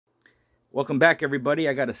Welcome back, everybody.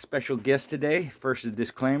 I got a special guest today. First, a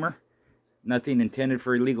disclaimer. Nothing intended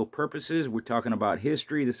for illegal purposes. We're talking about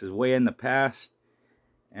history. This is way in the past.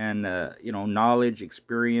 And, knowledge,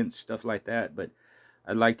 experience, stuff like that. But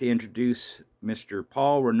I'd like to introduce Mr.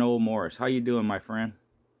 Paul Ronole Morris. How you doing, my friend?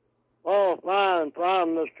 Oh, fine,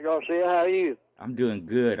 Mr. Garcia. How are you? I'm doing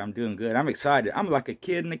good. I'm excited. I'm like a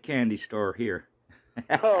kid in a candy store here.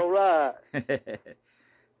 All right.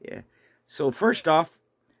 Yeah. So first off,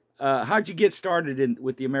 how'd you get started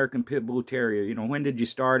with the American Pit Bull Terrier? You know, when did you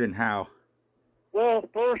start and how? Well,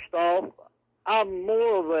 first off, I'm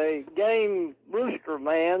more of a game rooster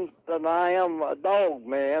man than I am a dog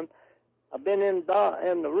man. I've been in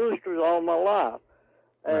the roosters all my life.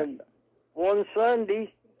 And Right. One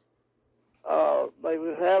Sunday, they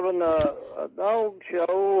was having a dog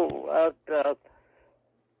show at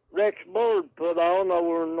Rex Bird put on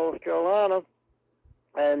over in North Carolina.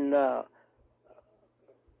 And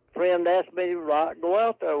friend asked me to go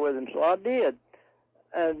out there with him, so I did.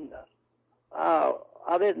 And I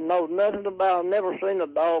didn't know nothing about it, never seen a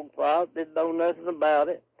dog fight, didn't know nothing about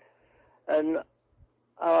it. And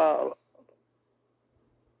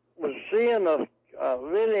was seeing a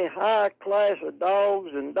really high class of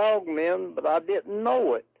dogs and dog men, but I didn't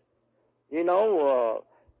know it. You know,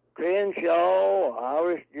 Crenshaw,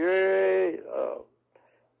 Irish Jerry,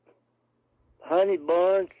 Honey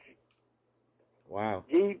Bunch, Wow.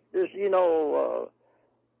 Jeep,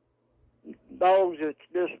 dogs that's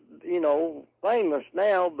just, famous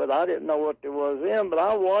now, but I didn't know what there was in. But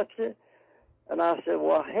I watched it, and I said,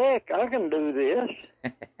 well, heck, I can do this.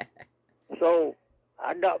 So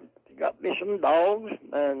I got me some dogs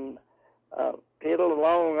and piddled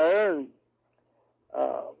along there, and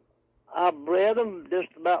I bred them just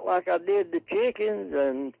about like I did the chickens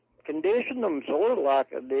and conditioned them sort of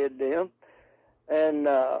like I did them. And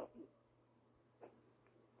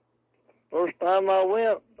first time I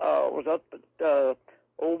went, was up at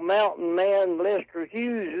old mountain man Lester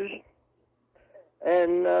Hughes's,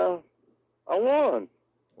 and I won.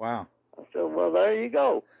 Wow. I said, well, there you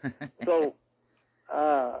go. So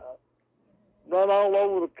run all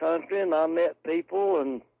over the country, and I met people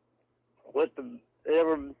and went to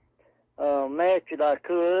every match that I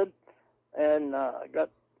could, and got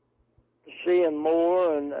to seeing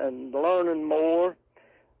more and learning more.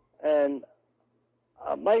 And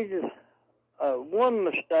I made one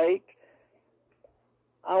mistake.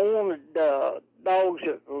 I wanted dogs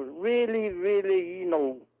that were really, really,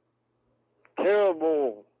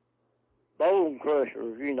 terrible bone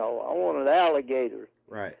crushers, I wanted alligators.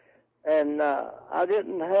 Right. And I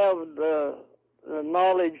didn't have the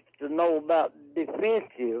knowledge to know about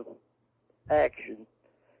defensive action.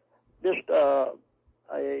 Just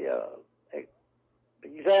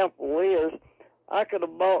example is, I could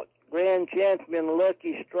have bought Grand Champion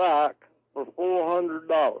Lucky Strike for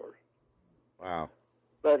 $400. Wow.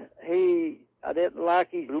 But I didn't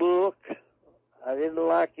like his look. I didn't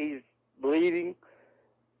like his bleeding.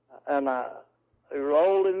 And I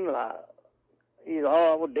rolled him,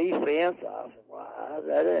 and with defense. I said, well,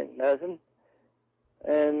 that ain't nothing.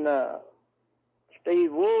 And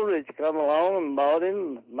Steve Woolridge come along and bought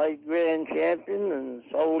him, made Grand Champion, and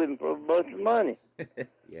sold him for a bunch of money.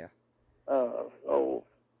 Yeah.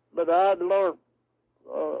 But I'd learned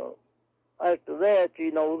after that,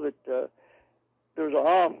 that there's an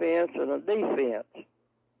offense and a defense.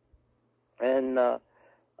 And I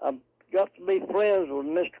got to be friends with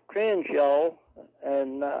Mr. Crenshaw,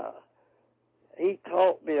 and he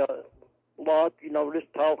taught me a lot,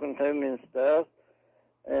 just talking to me and stuff.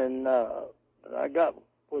 And I got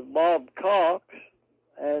with Bob Cox,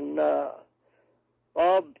 and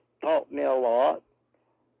Bob taught me a lot.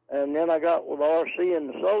 And then I got with R.C. and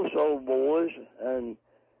the So-So Boys, and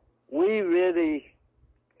we really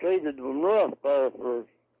treated them rough there for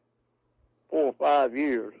 4 or 5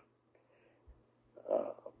 years.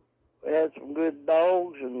 We had some good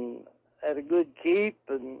dogs and had a good keep,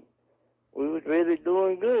 and we was really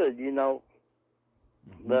doing good,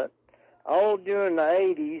 Mm-hmm. But all during the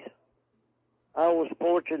 80s, I was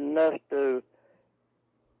fortunate enough to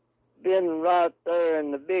been right there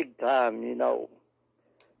in the big time,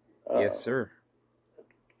 Yes, sir.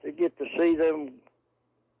 To get to see them,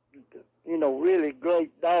 really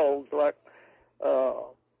great dogs. Like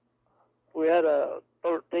we had a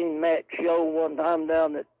 13-match show one time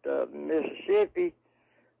down at Mississippi,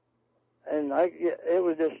 and it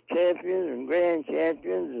was just champions and grand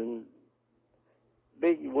champions and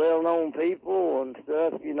big, well-known people and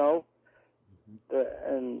stuff, and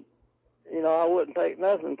I wouldn't take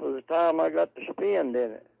nothing for the time I got to spend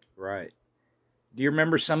in it. Right. Do you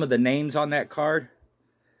remember some of the names on that card?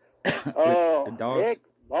 The dogs? Heck,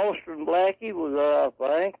 Austin Blackie was there,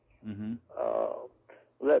 I think. Mm-hmm.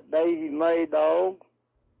 That Daisy May dog.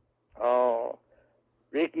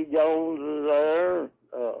 Ricky Jones was there.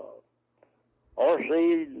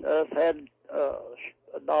 RC us had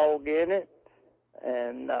a dog in it,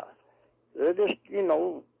 and they're just, you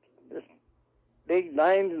know, just big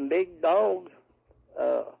names and big dogs.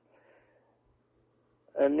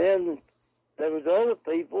 And then there was other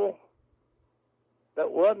people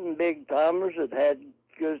that wasn't big timers that had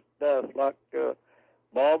good stuff, like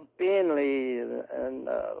Bob Finley and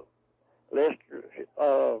Lester,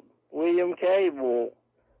 William Cable,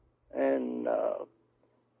 and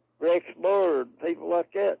Rex Bird, people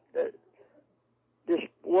like that just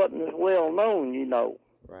wasn't as well known, you know.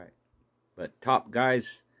 Right. But top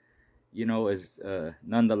guys, you know, is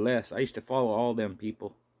nonetheless. I used to follow all them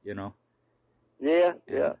people, you know. Yeah,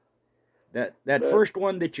 yeah. That first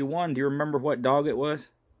one that you won, do you remember what dog it was?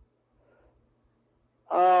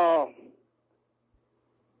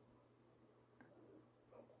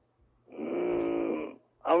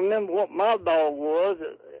 I remember what my dog was.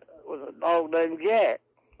 It was a dog named Jack.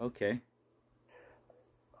 Okay.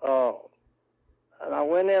 And I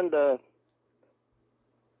went into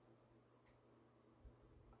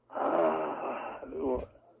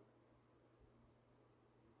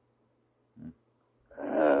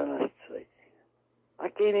let's see. I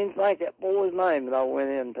can't even think that boy's name that I went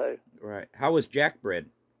into. Right. How was Jack bred?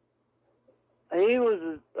 He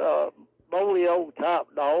was a Bolio type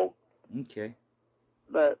dog. Okay.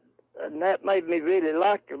 And that made me really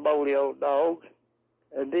like the Bolio dogs.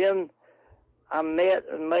 And then I met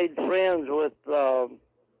and made friends with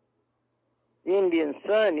Indian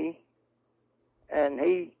Sonny, and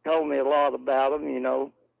he told me a lot about them, you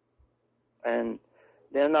know. And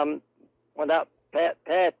then I went out to Pat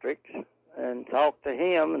Patrick's and talked to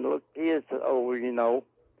him and looked his over, you know.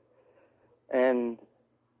 And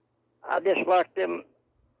I just liked them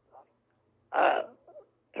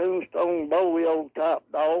Tombstone Bolio type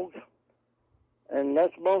dogs, and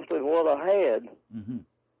that's mostly what I had. Mm-hmm.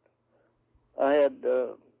 I had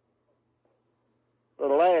the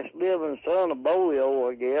last living son of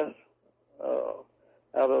Bolio, I guess,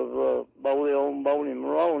 out of Bolio and Boney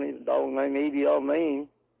Maroney, a dog named Edie Amin.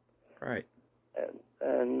 Right.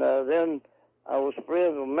 And then I was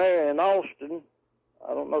friends with Marion Austin.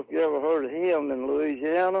 I don't know if you ever heard of him in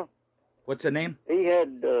Louisiana. What's the name? He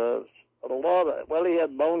had a lot of, well, he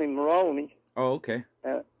had Boney Maroney. Oh, okay.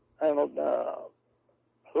 And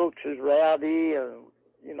Hooks is Rowdy, and,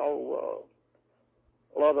 you know,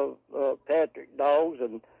 a lot of Patrick dogs.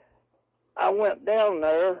 And I went down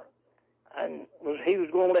there, and he was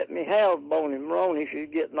going to let me have Boney Maroney. She's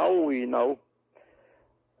getting old, you know.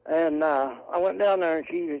 And I went down there, and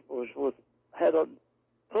she had a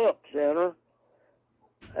pups in her,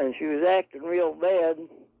 and she was acting real bad,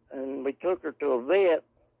 and we took her to a vet,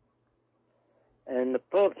 and the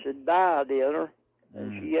pups had died in her,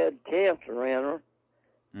 and she had cancer in her,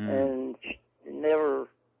 and she never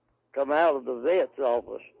come out of the vet's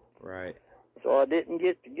office. Right. So I didn't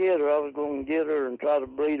get to get her. I was going to get her and try to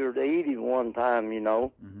breed her to Edie one time, you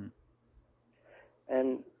know. Mm-hmm.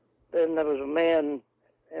 And then there was a man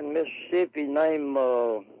in Mississippi named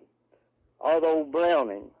Otto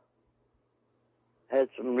Browning. Had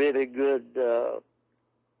some really good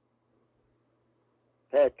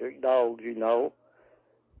Patrick dogs, you know.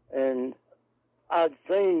 And I'd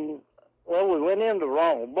seen, well, we went into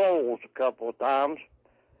Ronald Bowles a couple of times,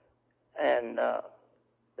 and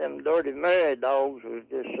them Dirty Mary dogs was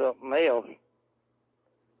just something else.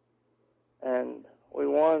 And we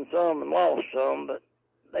won some and lost some, but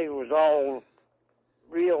they was all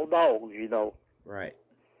real dogs, you know. Right.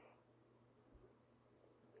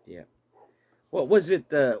 Yeah. What was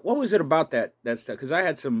it about that stuff? Because I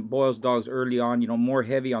had some Boyle's dogs early on, you know, more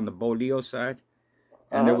heavy on the Bolio side.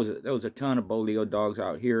 And there was a ton of Bolio dogs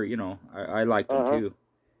out here, you know. I liked them too.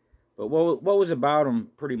 But what was about them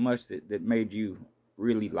pretty much that made you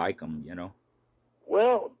really like them, you know?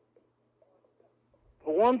 Well,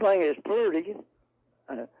 for one thing, it's pretty.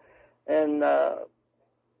 And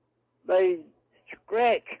they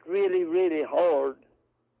scratch really, really hard.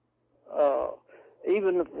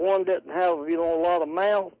 Even if one didn't have, you know, a lot of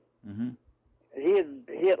mouth, he'd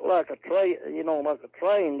hit like a train, you know, like a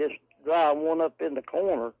train, just drive one up in the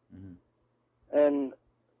corner. And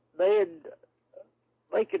they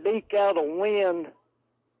could eke out a wind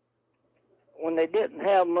when they didn't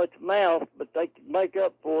have much mouth, but they could make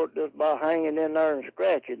up for it just by hanging in there and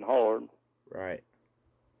scratching hard. Right.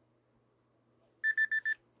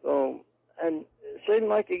 So, and it seemed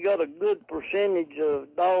like you got a good percentage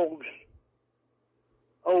of dogs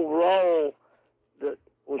overall that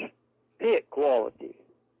was pit quality.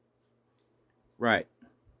 Right.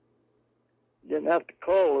 Didn't have to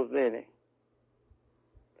call as many.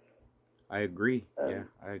 I agree. Yeah,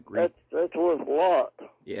 I agree. That's worth a lot.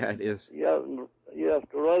 Yeah, it is. You have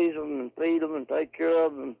to raise them and feed them and take care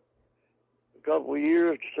of them a couple of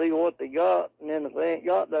years to see what they got, and then if they ain't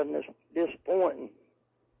got nothing, it's disappointing.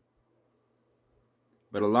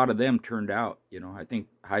 But a lot of them turned out, you know. I think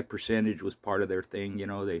high percentage was part of their thing, you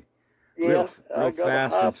know. They Yeah, real I got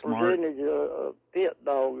fast a high and smart. percentage of pit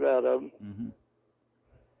dogs out of them. Mm-hmm.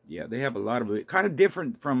 Yeah, they have a lot of it. Kind of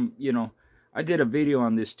different from, you know, I did a video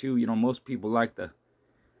on this too. You know, most people like the,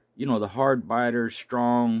 you know, the hard biters,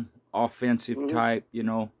 strong, offensive type, you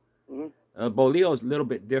know. Bolillo's a little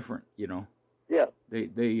bit different, you know. Yeah.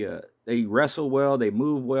 They wrestle well, they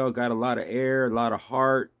move well, got a lot of air, a lot of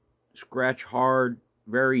heart, scratch hard,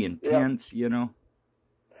 very intense, you know.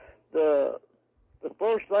 The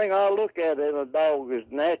first thing I look at in a dog is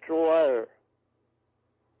natural air.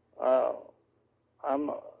 I'm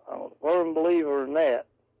a firm believer in that.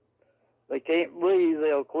 They can't breathe,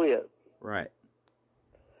 they'll quit. Right.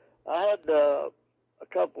 I had a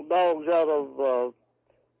couple dogs out of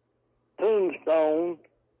Tombstone,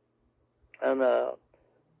 and a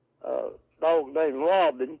dog named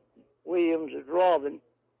Robin. Williams is Robin.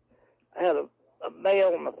 I had a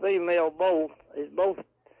male and a female both. It's both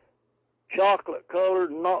chocolate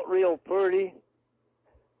colored and not real pretty.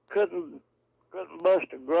 Couldn't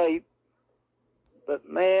bust a grape. But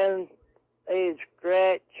man, they'd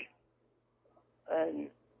scratch and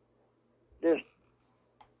just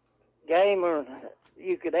gamer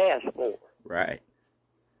you could ask for. Right.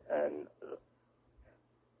 And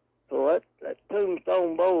so that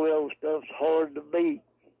Tombstone Bow stuff's hard to beat.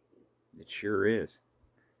 It sure is.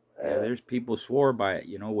 Yeah, there's people swore by it,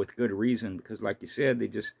 you know, with good reason, because like you said,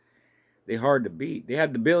 they're hard to beat. They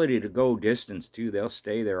have the ability to go distance too. They'll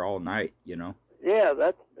stay there all night, you know. Yeah,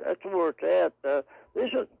 that's where it's at.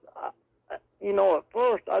 This is, you know, at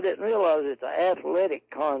first I didn't realize it's an athletic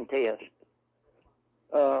contest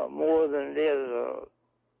more than it is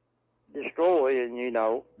destroying, you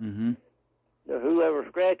know. Mm-hmm. Whoever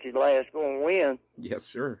scratches last going to win. Yes,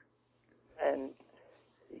 sir. And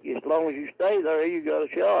as long as you stay there, you got a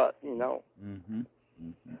shot, you know. Mm-hmm.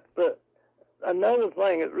 Mm-hmm. But another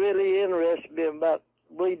thing that really interested me about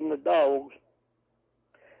breeding the dogs,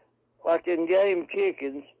 like in game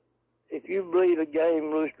chickens, if you breed a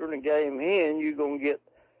game rooster and a game hen, you're going to get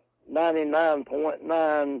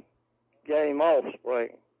 99.9 game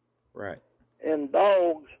offspring. Right. In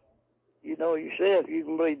dogs, you know yourself, you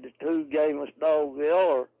can breed the two gamest dogs they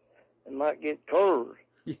are and might get curs.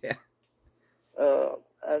 Yeah.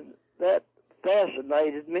 And that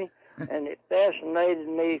fascinated me, and it fascinated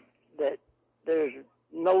me that there's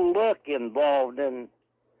no luck involved in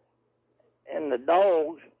the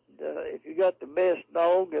dogs. If you got the best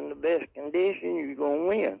dog in the best condition, you're going to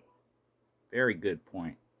win. Very good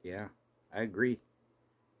point. Yeah, I agree.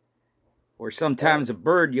 Or sometimes a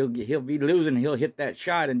bird, he'll be losing, he'll hit that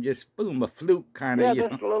shot and just boom, a fluke kind of. Yeah,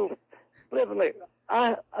 just a little flipping.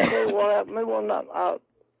 I tell you what happened to me one night. I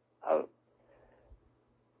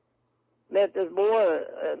met this boy,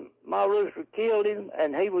 and my rooster killed him,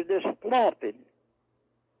 and he was just flopping.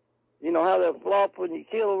 You know how they flop when you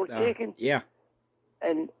kill a chicken? Yeah.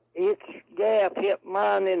 And its gap hit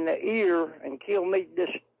mine in the ear and killed me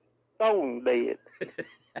just stone dead.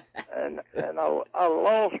 and I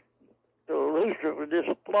lost to a rooster that was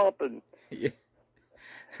just flopping. Yeah.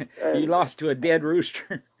 You lost to a dead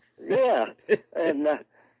rooster. Yeah. And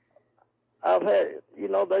I've had, you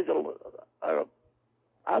know, there's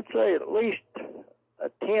I'd say at least a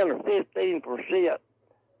 10 or 15%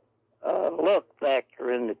 luck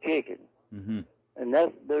factor in the chicken. Mm-hmm. And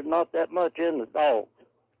there's not that much in the dogs.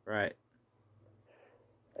 Right.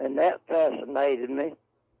 And that fascinated me.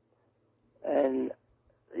 And,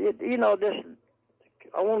 you know,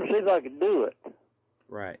 I want to see if I could do it.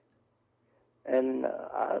 Right. And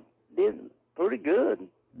I did pretty good.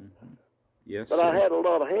 Mm-hmm. Yes, but sir. I had a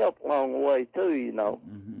lot of help along the way, too, you know.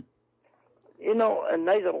 Mm-hmm. You know, and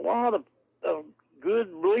there's a lot of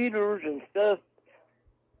good breeders and stuff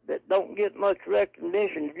that don't get much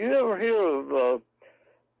recognition. Did you ever hear of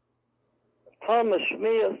Thomas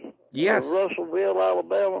Smith? Yes. Of Russellville,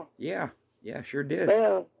 Alabama? Yeah, sure did.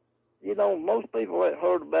 Yeah, you know, most people ain't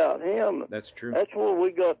heard about him. That's true. That's where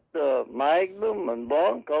we got Magnum and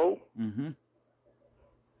Bronco. Mm-hmm.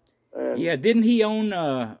 And yeah, didn't he own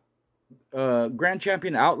Grand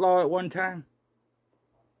Champion Outlaw at one time?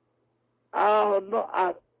 I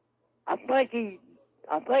think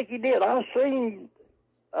he did. I seen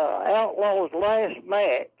Outlaw's last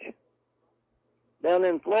match down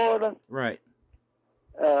in Florida. Right.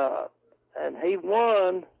 And he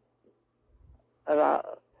won and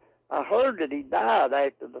I heard that he died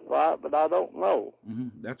after the fight, but I don't know.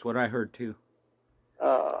 That's what I heard too.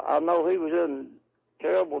 I know he was in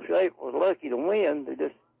terrible shape. Was lucky to win. They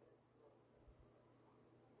just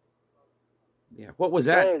What was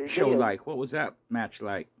that barely show did. like? What was that match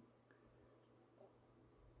like?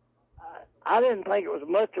 I didn't think it was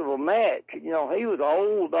much of a match. You know, he was an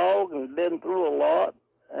old dog and had been through a lot,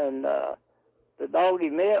 and the dog he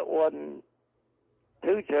met wasn't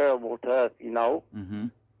too terrible tough, you know. Mm-hmm.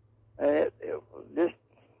 And it was just,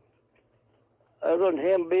 other than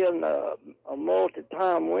him being a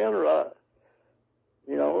multi-time winner,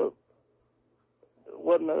 you know, it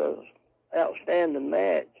wasn't an outstanding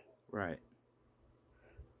match. Right.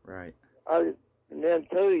 Right. And then,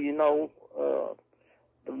 too, you know,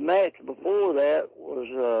 the match before that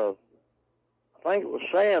was, I think it was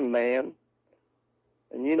Sandman,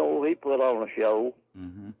 and, you know, he put on a show.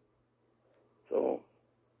 Mm-hmm. So,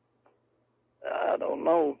 I don't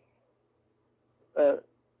know.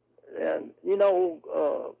 And, you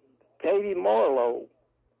know, Katie Marlowe,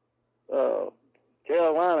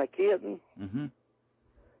 Carolina Kitten, Mm-hmm.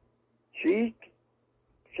 she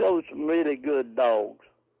showed some really good dogs.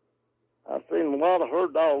 I've seen a lot of her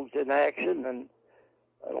dogs in action, and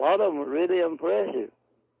a lot of them are really impressive.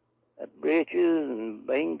 At Britches and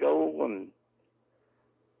Bingo, and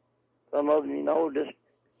some of them, you know, just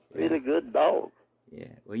really good dogs.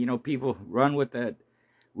 Yeah. Well, you know, people run with that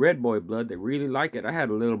red boy blood. They really like it. I had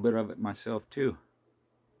a little bit of it myself too.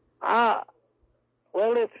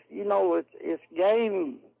 Well, it's, you know, it's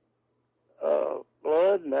game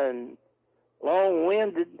blood and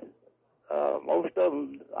long-winded. Most of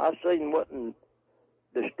them I've seen wasn't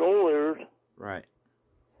destroyers. Right.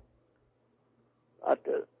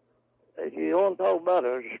 If you want to talk about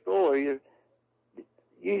a destroyer,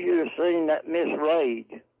 you should have seen that Miss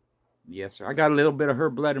Rage. Yes, sir. I got a little bit of her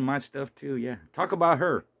blood in my stuff too. Yeah. Talk about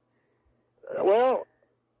her. Well,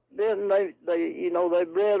 then they you know, they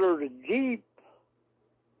bred her to Jeep,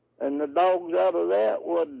 and the dogs out of that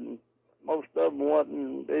wasn't, most of them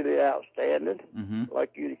wasn't really outstanding,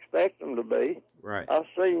 like you'd expect them to be. Right. I've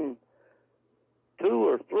seen 2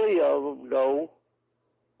 or 3 of them go,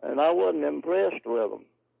 and I wasn't impressed with them.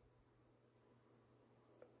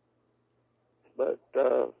 But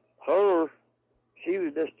her, she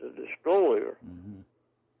was just a destroyer,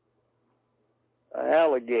 an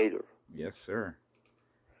alligator. Yes, sir.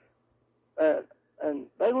 And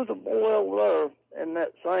there was a boy over there in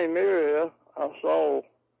that same area I saw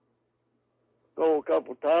go a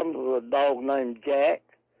couple times with a dog named Jack,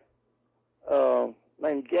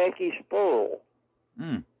 named Jackie Sparrow.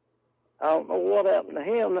 I don't know what happened to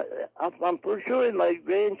him. I'm pretty sure he made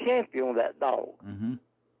grand champion with that dog.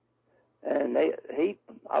 And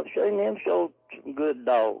I've seen him show some good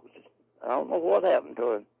dogs. I don't know what happened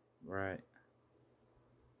to him. Right.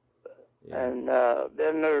 Yeah. And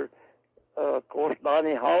then there's, of course,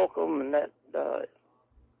 Donnie Holcomb and that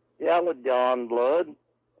Yellow John blood.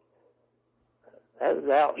 That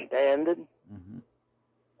was outstanding.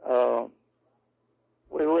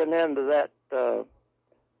 We went into that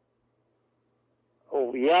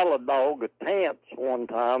old yellow dog, a Tance, one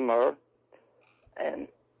time there, and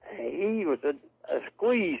he was a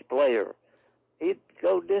squeeze player. He'd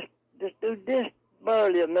go just do this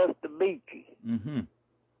barely enough to beat you.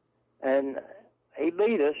 And he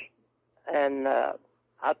beat us, and I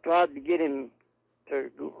tried to get him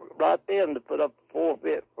to right then to put up a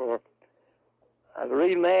forfeit for a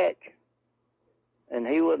rematch, and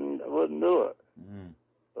he wouldn't do it.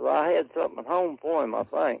 So I had something at home for him, I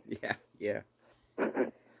think. Yeah.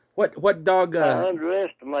 What dog? I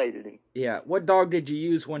underestimated him. Yeah. What dog did you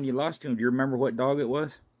use when you lost to him? Do you remember what dog it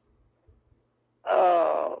was?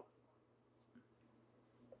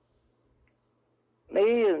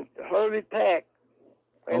 Me and Herbie Pack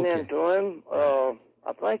went into him.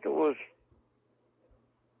 I think it was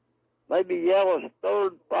maybe Yellow's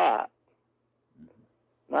 3rd fight.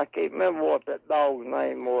 And I can't remember what that dog's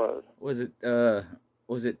name was. Was it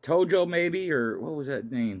Tojo maybe, or what was that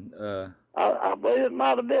name? I believe it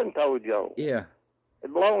might have been Tojo. Yeah.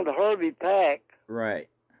 It belonged to Herbie Pack. Right.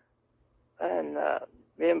 And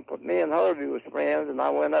me and Herbie was friends, and I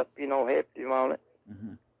went up, you know, helped him on it.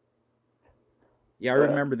 Yeah, I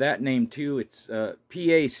remember that name too. It's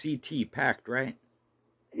P-A-C-T, Packed, right?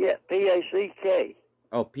 Yeah, P-A-C-K.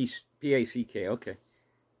 Oh, P-A-C-K, okay.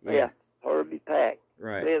 Yeah, Herbie Pack.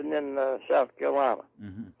 Right. Living in South Carolina.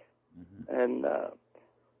 And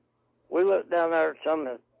we went down there to some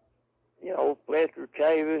of, you know, Fletcher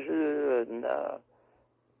Chavis and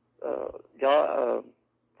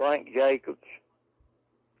Frank Jacobs.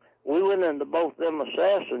 We went into both them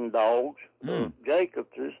assassin dogs,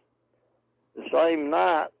 Jacobses, the same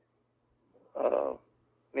night,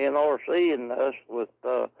 me and RC and us with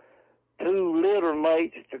two litter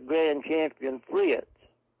mates to grand champion Fritz.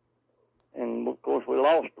 And, of course, we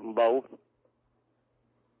lost them both.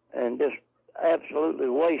 And just absolutely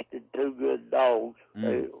wasted two good dogs.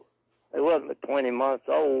 They wasn't but 20 months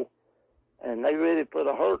old. And they really put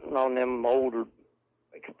a hurting on them older,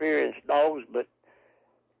 experienced dogs, but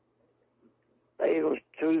they was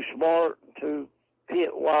too smart, too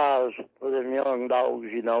pit-wise for them young dogs,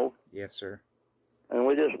 you know. Yes, sir. And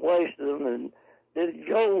we just wasted them. And didn't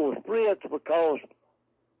go with Fritz because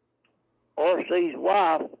RC's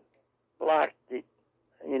wife liked it,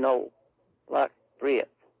 you know, like Fritz.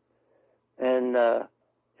 And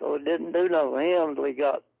so it didn't do nothing for him until he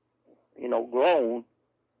got, you know, grown,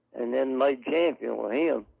 and then made champion with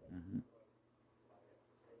him. Mm-hmm.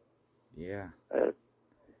 Yeah.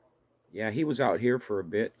 Yeah, he was out here for a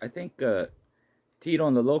bit. I think Tito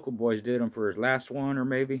and the local boys did him for his last one, or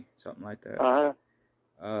maybe something like that.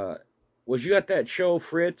 Uh-huh. Was you at that show,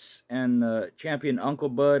 Fritz and champion Uncle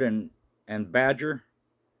Bud and Badger?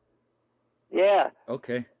 Yeah.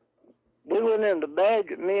 Okay. We went into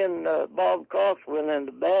Badger. Me and Bob Cox went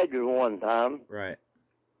into Badger one time. Right.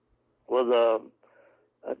 With a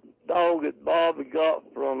dog that Bob had got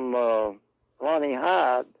from Ronnie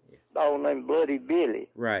Hyde, a dog named Bloody Billy.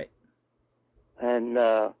 Right. And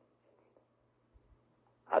I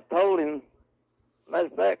told him, matter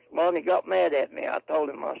of fact, Ronnie got mad at me. I told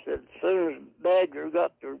him, I said, as soon as Badger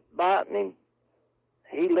got to biting him,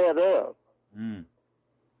 he let up. Mm.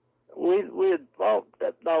 We had fought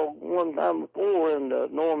that dog one time before in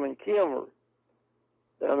Norman Kimmer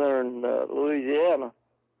down there in Louisiana,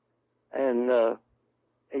 and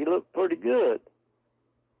he looked pretty good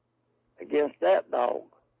against that dog.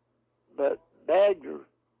 But Badger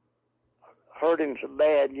hurt him so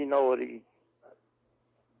bad, you know what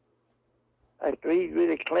after he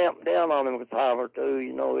really clamped down on him a time or two,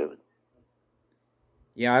 you know, it was...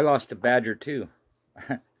 Yeah, I lost a Badger too.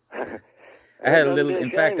 I had a little,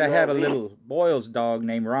 in fact, I had a little Boyle's dog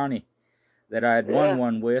named Ronnie that I had won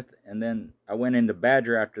one with, and then I went into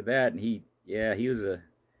Badger after that, and he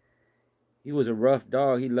was a rough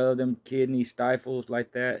dog. He loved them kidney stifles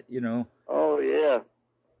like that, you know. Oh, yeah.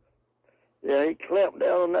 Yeah, he clamped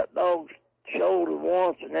down on that dog's shoulder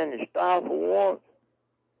once, and then his stifle once,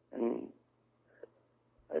 and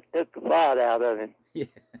it took the bite out of him. Yeah.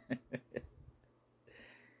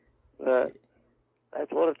 But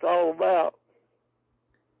that's what it's all about.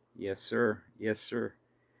 Yes, sir. Yes, sir.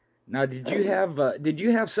 Now, did you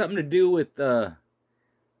have something to do with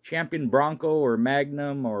Champion Bronco or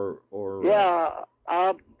Magnum or? Yeah,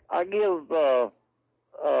 I give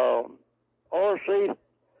RC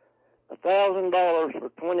 $1,000 for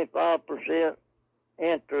 25%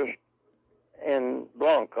 interest in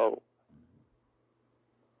Bronco,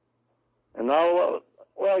 and all.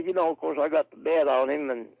 Well, you know, of course, I got the bet on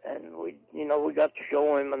him, and we, you know, we got to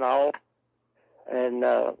show him and all. And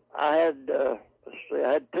I had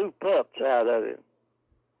two pups out of him.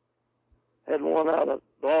 Had one out of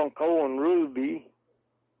Bronco and Ruby,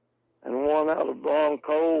 and one out of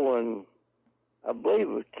Bronco and I believe it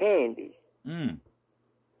was Candy. Mm.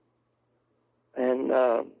 And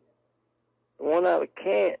the one out of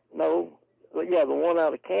the one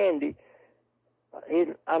out of Candy,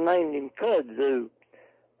 I named him Kudzu,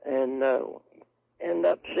 and ended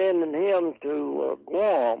up sending him to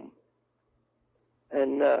Guam.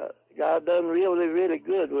 And God done really, really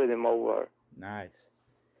good with him over there. Nice.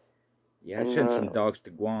 Yeah, I sent some dogs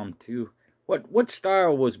to Guam too. What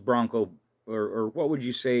style was Bronco, or what would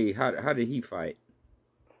you say? How did he fight?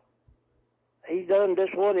 He done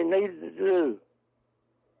just what he needed to do.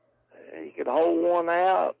 He could hold one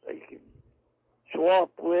out. He could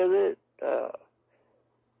swap with it.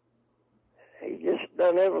 He just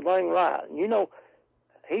done everything right. And, you know,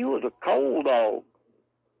 he was a cold dog.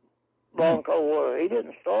 Bronco was. He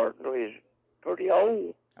didn't start until he was pretty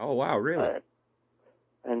old. Oh, wow, really?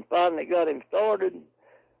 And finally got him started,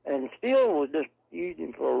 and still was just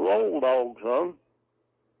using for a roll dog, son.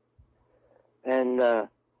 And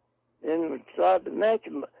then we decided to match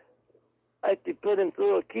him. After he put him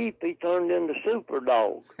through a keep, he turned into Super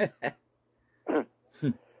Dog. You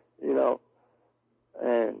know,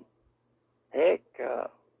 and heck,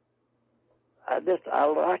 I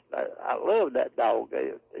love that dog.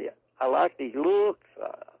 I liked his looks.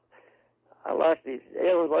 I liked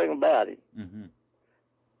everything about him. Mm-hmm.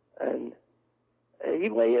 And he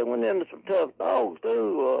went into some tough dogs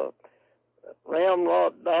too.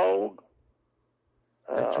 Ramrod dog.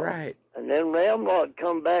 That's right. And then Ramrod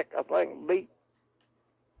come back, I think,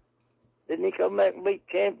 didn't he come back and beat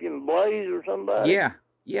Champion Blaze or somebody?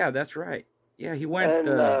 Yeah, that's right. Yeah, he went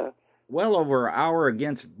And well over an hour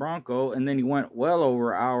against Bronco, and then he went well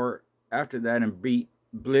over an hour after that and beat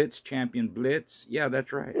Blitz, champion Blitz. Yeah,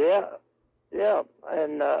 that's right. yeah.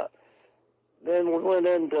 And then we went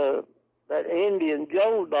into that Indian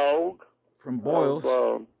Joe dog From Boyles.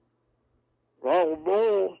 of Ronald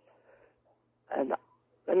Boyles. And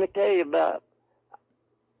let me tell you about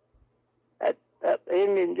that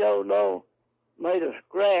Indian Joe dog made a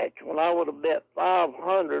scratch when I would have bet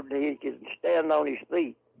 500 he could stand on his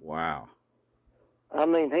feet. Wow. I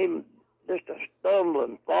mean, he just a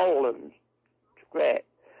stumbling, falling scratch.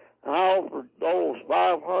 I offered those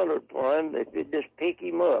 500 for him if he'd just pick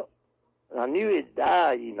him up. And I knew he'd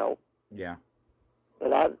die, you know. Yeah.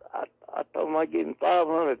 But I told him I'd give him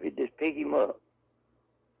 500 if he'd just pick him up.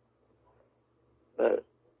 But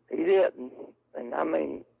he didn't. And I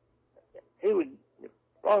mean,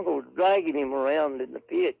 Bronco was dragging him around in the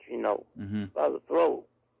pitch, you know, by the throat.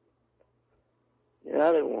 You know,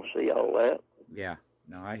 I didn't want to see all that. Yeah.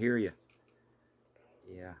 No, I hear you.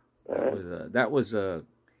 Yeah. That was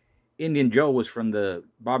Indian Joe was from the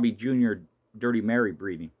Bobby Jr. Dirty Mary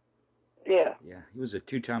breeding. Yeah. Yeah. He was a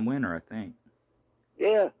 2-time winner, I think.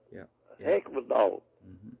 Yeah. Yeah. Heck of a dog.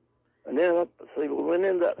 And then, we went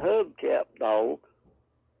into that hubcap dog.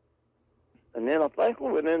 And then I think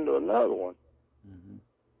we went into another one.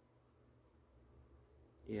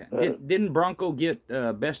 Yeah. Didn't Bronco get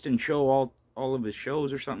best in show all of his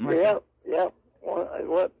shows or something like that? Yeah.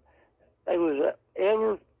 They was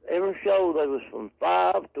every show there was from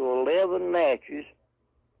 5 to 11 matches,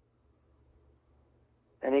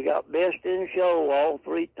 and he got best in show all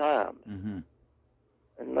 3 times, and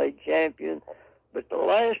made champion. But the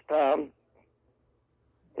last time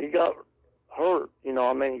he got hurt, you know,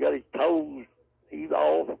 I mean, he got his toes heaved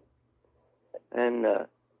off, and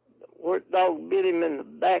where the dog bit him in the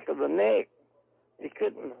back of the neck, he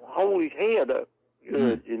couldn't hold his head up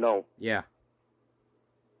good, you know. Yeah.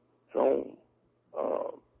 So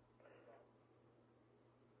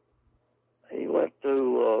he went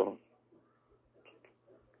to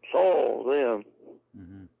Saul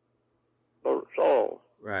then, Bert Saul.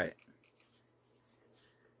 Right.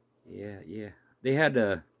 Yeah. They had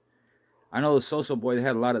I know the So-So Boy, they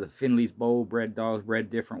had a lot of the Finley's Bow bred dogs, bred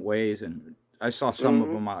different ways, and I saw some of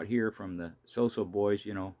them out here from the So-So Boys,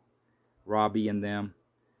 you know, Robbie and them.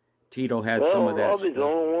 Tito had some of that Robbie's the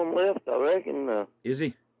only one left, I reckon. Is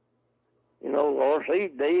he? You know,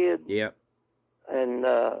 RC dead. Yep. And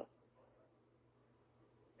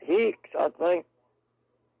Hicks, I think,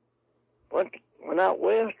 went out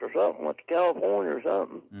west or something, went to California or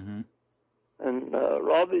something. And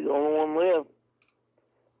Robbie's the only one left.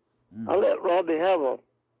 I let Robbie have a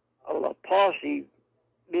posse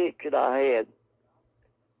bitch that I had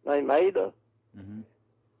named Ada.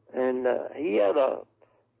 And he had a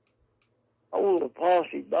old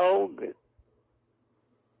posse dog that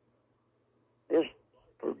just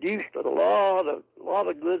produced a lot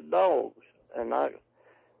of good dogs. And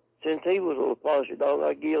since he was a posse dog,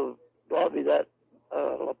 I give Robbie that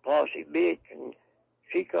posse bitch, and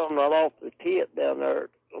she come right off the tit down there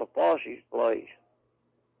at Posse's place.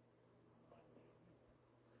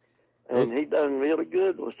 And he done really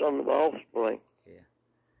good with some of the offspring.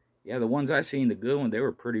 Yeah, the ones I seen, the good ones, they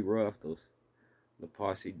were pretty rough, those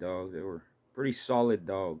Posse dogs. They were pretty solid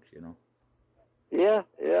dogs, you know. Yeah.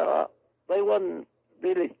 They wasn't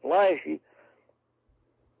really flashy.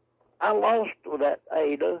 I lost with that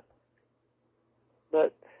Ada,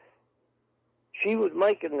 but she was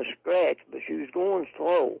making the scratch, but she was going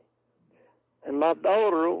slow. And my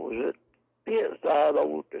daughter was at pit side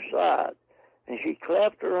over the side. And she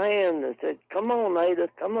clapped her hand and said, "Come on, Ada,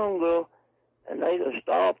 come on, girl." And Ada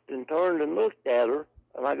stopped and turned and looked at her,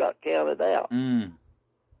 and I got counted out.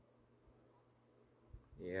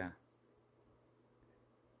 Yeah.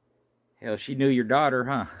 Hell, she knew your daughter,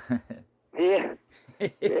 huh? Yeah.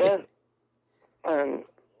 And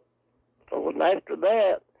so after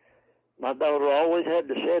that, my daughter always had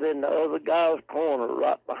to sit in the other guy's corner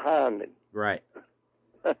right behind him. Right.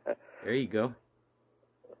 There you go.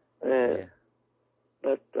 Yeah.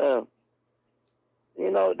 But,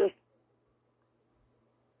 you know, just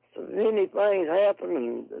so many things happen,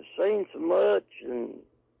 and I've seen so much, and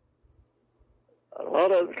a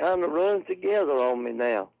lot of it kind of runs together on me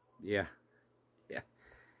now. Yeah.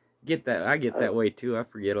 Get that. I get that way, too. I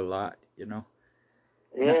forget a lot, you know.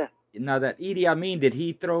 Yeah. Now that Idi Amin, did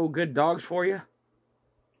he throw good dogs for you?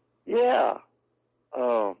 Yeah.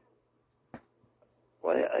 Well,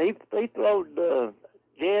 he throwed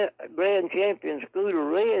Grand Champion Scooter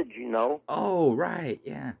Reds, you know. Oh, right,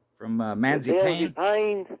 yeah. From Manzi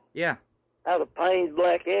Payne. Yeah. Out of Payne's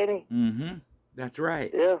Black Annie. That's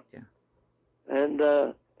right. Yeah. And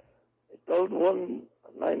those one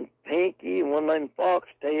named Pinky and one named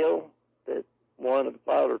Foxtail that wanted to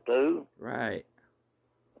fight or two. Right.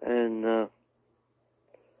 And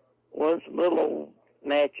won some little old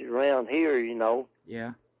matches around here, you know.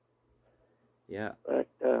 Yeah. Yeah. But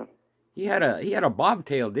he had a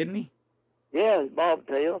bobtail, didn't he? yeah,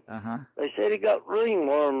 bobtail. Uh-huh. They said he got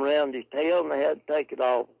ringworm around his tail, and they had to take it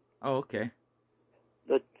off. Oh, okay.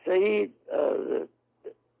 But see, the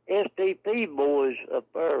STP boys up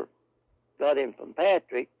there got him from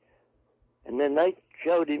Patrick, and then they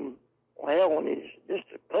showed him, well, when he's just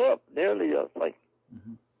a pup, nearly, I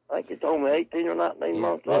think it's only 18 or 19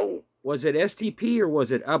 months old. Was it STP or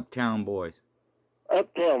was it Uptown Boys?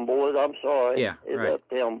 Uptown Boys, I'm sorry. Yeah, it's right.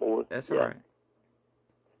 Uptown Boys. That's all right.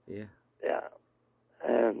 Yeah. Yeah.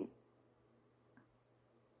 And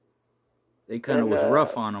they kind of was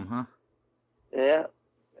rough on him, huh? Yeah.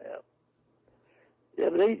 Yeah. Yeah,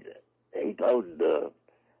 but he told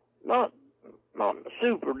not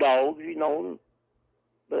super dogs, you know,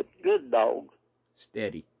 but good dogs.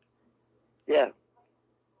 Steady. Yeah.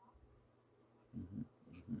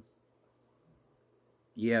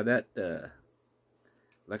 Yeah, that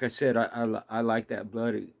like I said, I like that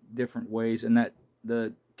blood different ways, and that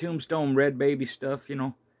the Tombstone Red Baby stuff, you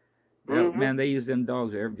know. That, man, they use them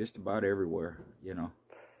dogs just about everywhere, you know.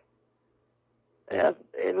 Yeah,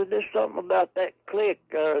 it was just something about that clique,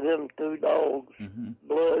 them two dogs.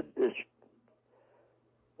 Blood is,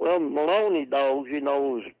 well, Maloney dogs, you know,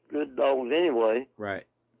 was good dogs anyway. Right.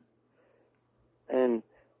 And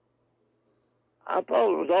I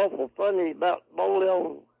thought it was awful funny about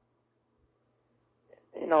Bolin,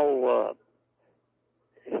 you know,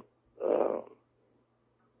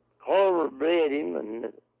 Carver bred him,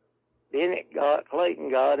 and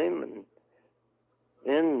Clayton got him, and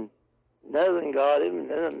then Nevin got him, and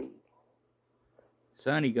then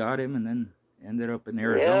Sonny got him, and then ended up in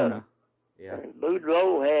Arizona. Yeah. And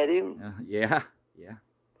Boudreaux had him. Yeah.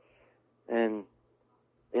 And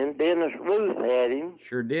then Dennis Ruth had him.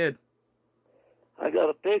 Sure did. I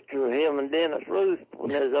got a picture of him and Dennis Ruth when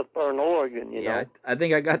they was up there in Oregon, you know. I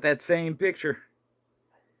think I got that same picture.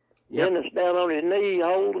 Dennis down on his knee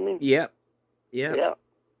holding him. Yep. Yeah.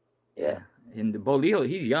 And Bolillo,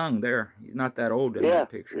 he's young there. He's not that old in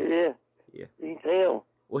that picture. Yeah. You can tell.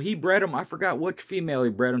 Well, he bred him. I forgot which female he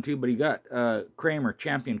bred him to, but he got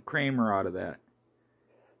Champion Kramer out of that.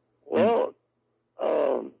 Well,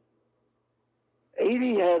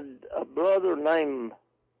 Edie had a brother named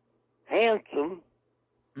Handsome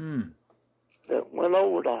that went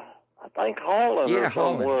over to, I think, Holland or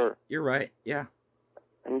somewhere. Holland. You're right, yeah.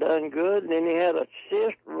 And done good. And then he had a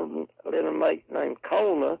sister, a little mate named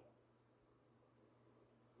Kona.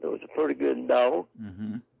 That was a pretty good dog.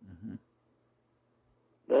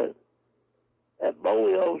 But that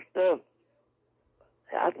Bolio stuff,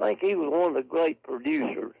 I think he was one of the great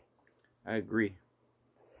producers. I agree.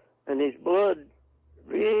 And his blood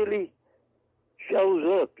really shows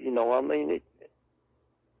up, you know. I mean,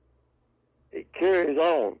 it carries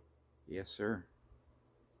on. Yes, sir.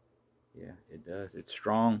 Yeah, it does. It's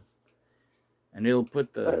strong. And it'll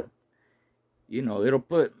put the, it'll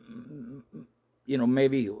put,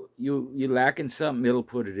 maybe you lacking something, it'll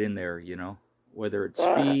put it in there, you know. Whether it's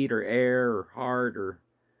speed or air or heart or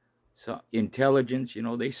intelligence,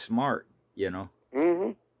 they smart, you know.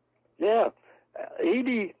 Yeah.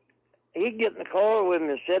 He'd get in the car with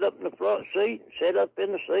me, sit up in the front seat, sit up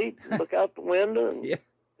in the seat, and look out the window, and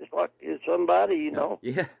just like somebody, you know.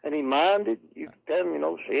 Yeah. And he minded. You could tell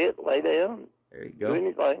him, sit, lay down. There you go. Do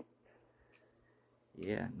anything.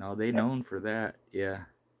 Yeah. No, they known for that. Yeah.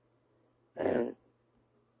 And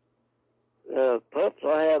pups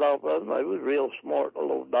I had off of them, they was real smart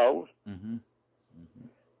little dogs.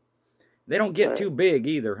 They don't get too big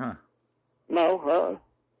either, huh? No,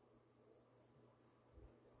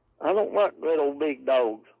 I don't like little big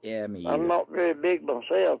dogs. Yeah, me either. I'm not very big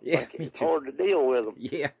myself. Yeah, it's hard to deal with them.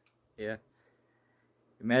 Yeah.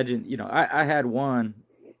 Imagine, I had one,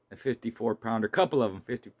 a 54-pounder, a couple of them,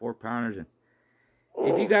 54-pounders, and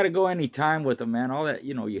if you got to go any time with them, man, all that,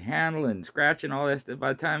 you handle and scratching all that stuff,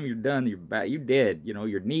 by the time you're done, you're dead.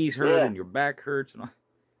 Your knees hurt and your back hurts. And all.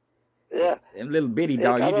 Yeah. And little bitty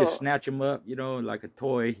dog, you just snatch them up, like a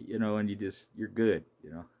toy, and you're good,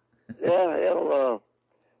 Yeah, hell,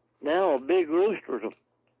 now a big rooster's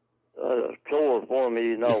a chore for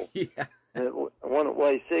me, Yeah. One that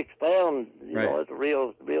weighs 6 pounds, know, it's a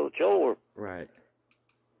real chore. Right.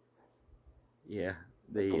 Yeah,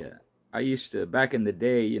 I used to, back in the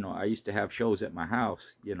day, I used to have shows at my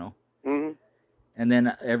house, And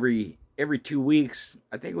then every 2 weeks,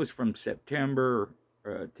 I think it was from September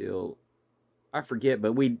till I forget,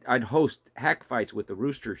 but I'd host hack fights with the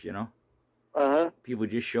roosters, you know. People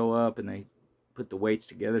just show up and they put the weights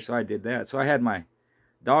together, so I did that. So I had my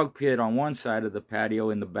dog pit on one side of the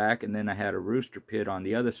patio in the back, and then I had a rooster pit on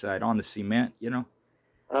the other side on the cement, you know.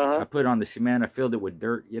 I put it on the cement, I filled it with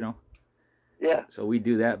dirt, you know. Yeah. So we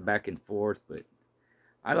do that back and forth, but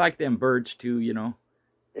I like them birds too, you know.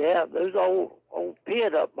 Yeah, there's old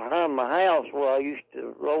pit up behind my house where I used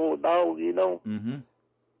to roll the dog, you know. Mm-hmm.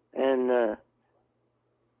 And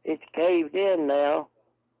it's caved in now,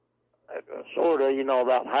 sort of, you know,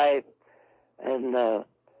 about half. And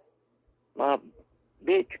my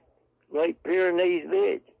bitch, Great Pyrenees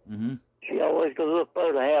bitch, Mm-hmm. she always goes up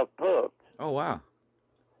there to have pups. Oh, wow.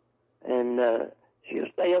 And she'll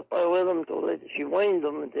stay up there with them until she weans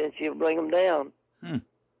them, and then she'll bring them down.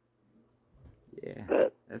 Yeah,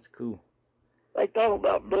 but that's cool. They talk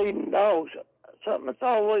about breeding dogs. Something that's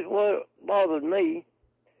always bothered me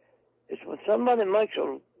is when somebody makes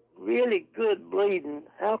a really good breeding,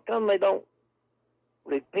 how come they don't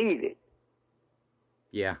repeat it?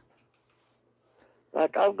 Yeah.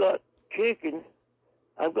 Like I've got chickens.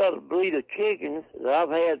 I've got a breed of chickens that I've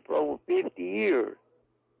had for over 50 years.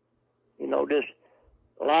 You know, just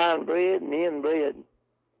line bred and inbred.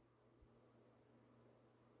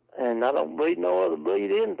 And I don't breed no other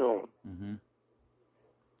breed into them. Mm-hmm.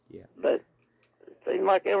 Yeah. But it seems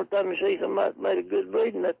like every time you see somebody made a good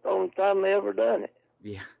breeding, that's the only time they ever done it.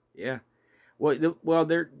 Yeah, yeah. Well,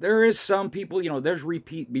 there is some people, you know, there's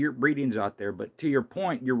repeat breedings out there, but to your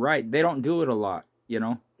point, you're right. They don't do it a lot, you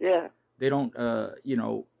know. Yeah. They don't, you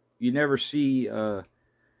know, you never see, you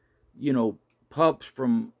know, pups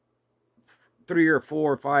from 3 or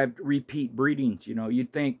 4 or 5 repeat breedings, you know.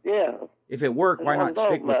 You'd think, yeah, if it worked, why not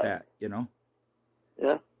stick with that, you know?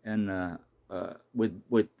 Yeah. And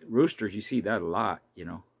with roosters, you see that a lot, you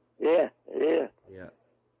know. Yeah, yeah. Yeah.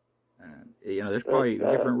 And, you know, there's probably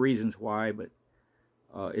different reasons why, but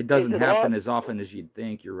it doesn't happen as often as you'd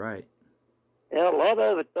think. You're right. Yeah, a lot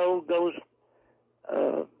of it, though, goes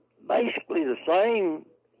basically the same.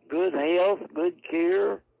 Good health, good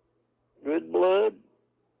care, good blood.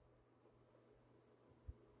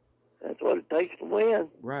 That's what it takes to win.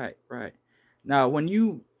 Right, right. Now, when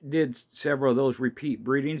you did several of those repeat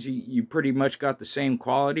breedings, you pretty much got the same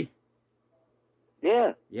quality?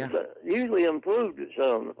 Yeah. Yeah. Usually improved it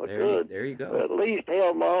some if I could. There you go. But at least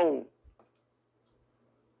held my own.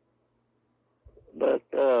 But,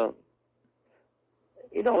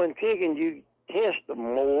 you know, in chickens, you test them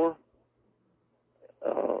more.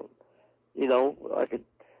 You know,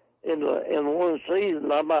 in one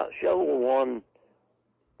season, I might show one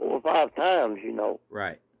 4 or 5 times, you know.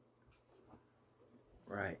 Right.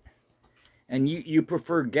 Right. And you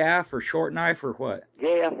prefer gaff or short knife or what?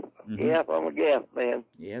 Gaff. Mm-hmm. Gaff. I'm a gaff man.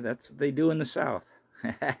 Yeah, that's what they do in the South.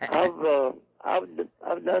 I've done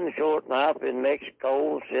the short knife in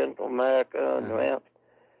Mexico, Central America, and that.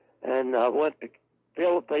 And I went to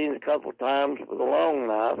Philippines a couple of times with a long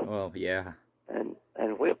knife. Oh, yeah.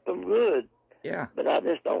 And whipped them good. Yeah. But I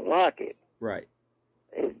just don't like it. Right.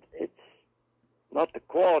 It's not the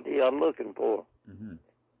quality I'm looking for. Mm-hmm.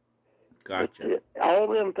 Gotcha. All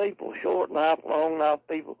them people, short knife, long knife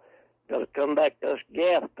people, got to come back to us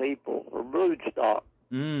gaff people for brood stock.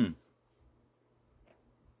 Mm.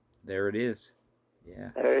 There it is. Yeah.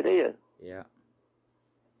 There it is. Yeah.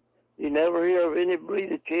 You never hear of any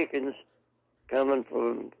breed of chickens coming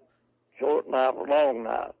from short knife or long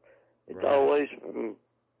knife. It's always from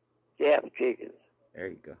gaff chickens. There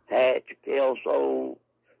you go. Hatch, Kelso,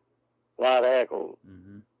 white hackles.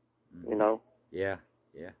 Mm-hmm. Mm-hmm. You know? Yeah,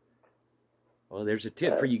 yeah. Well, there's a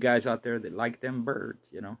tip for you guys out there that like them birds,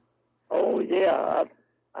 you know? Oh, yeah.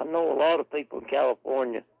 I know a lot of people in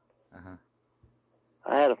California. Uh-huh.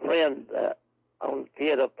 I had a friend on a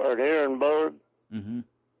kid up there at Ehrenberg. Mm-hmm.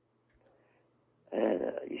 And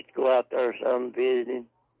used to go out there some visiting.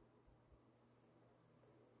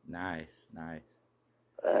 Nice, nice.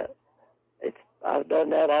 I've done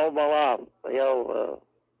that all my life. You know,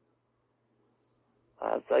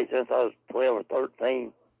 I'd say since I was 12 or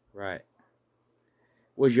 13. Right.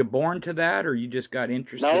 Was you born to that, or you just got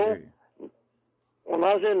interested? No. When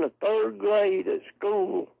I was in the 3rd grade at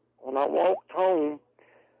school, when I walked home,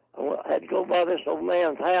 I had to go by this old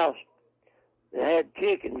man's house that had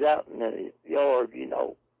chickens out in the yard, you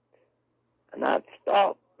know. And I'd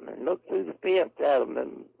stop and look through the fence at them,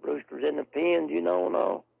 and roosters in the pens, you know, and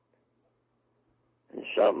all. And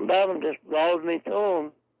something about them just brought me to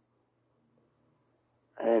them.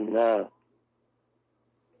 And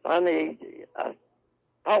finally, I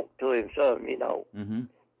talked to him some, you know. Mm-hmm.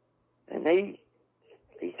 And he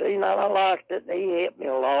seen that I liked it, and he helped me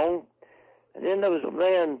along. And then there was a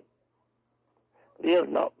man lived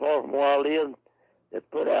not far from where I lived, that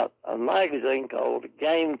put out a magazine called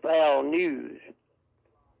Game Fowl News.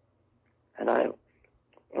 And I'd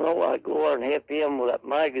go over and help him with that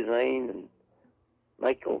magazine and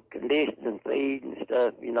make a conditioning feed and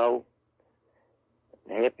stuff, and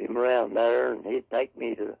help him around there, and he'd take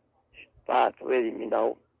me to fights with him,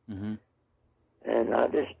 Mm-hmm. And I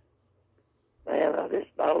just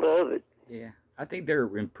I love it. Yeah. I think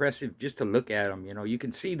they're impressive just to look at them, You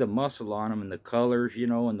can see the muscle on them and the colors,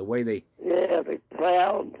 and the way they... Yeah, they're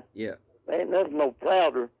proud. Yeah. Ain't nothing no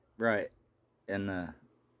prouder. Right. And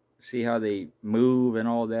see how they move and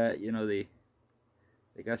all that,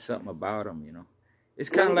 they got something about them, It's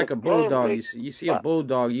kind of like a bulldog. You see a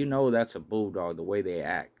bulldog, that's a bulldog, the way they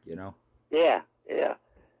act, Yeah, yeah.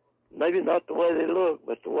 Maybe not the way they look,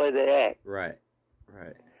 but the way they act. Right,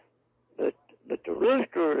 right. But the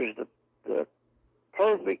rooster is the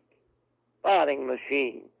perfect fighting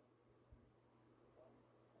machine.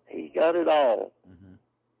 He got it all. Mm-hmm.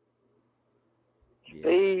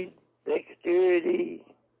 Speed, dexterity,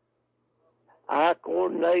 eye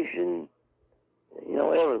coordination,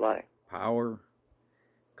 everything. Power,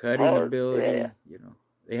 cutting ability,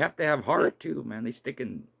 They have to have heart too, man. They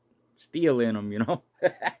sticking steel in them,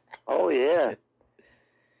 Oh, yeah.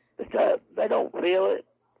 But they don't feel it.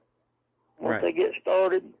 Once they get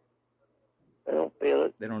started, they don't feel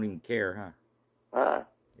it. They don't even care, huh?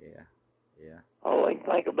 Yeah, yeah. All they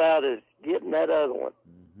can think about is getting that other one.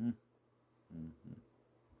 Mm-hmm. Mm-hmm.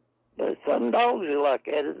 But some dogs are like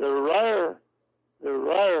that. They're rare. They're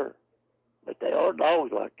rare. But they are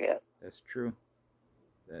dogs like that. That's true.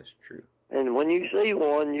 That's true. And when you see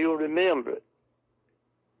one, you'll remember it.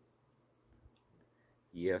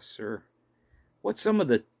 Yes, sir. What's some of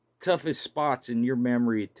the toughest spots in your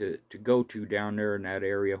memory to go to down there in that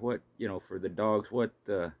area? What, for the dogs, what,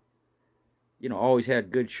 always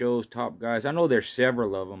had good shows, top guys. I know there's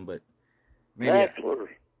several of them, but maybe... Traxler.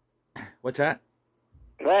 What's that?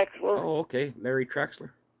 Traxler. Oh, okay. Larry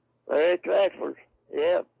Traxler. Larry Traxler,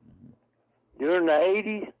 yeah. Mm-hmm. During the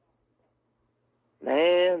 80s,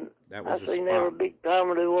 man, I seen every big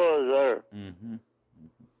timer there was there. Mm-hmm.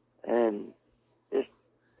 Mm-hmm. And just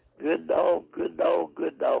good dog, good dog,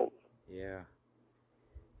 good dog. Yeah.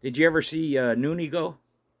 Did you ever see Noonie go?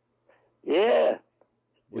 Yeah.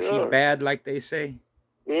 Was she bad, like they say?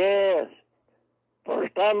 Yes.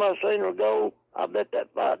 First time I seen her go, I bet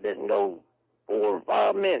that fight didn't go 4 or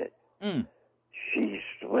 5 minutes. Mm. She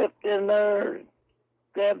swept in there,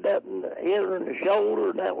 grabbed that and hit her in the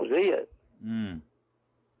shoulder, and that was it. Mm.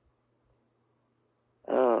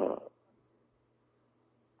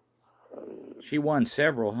 She won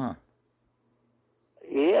several, huh?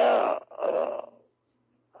 Yeah.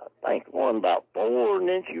 I think won about 4, and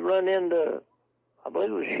then she run into, I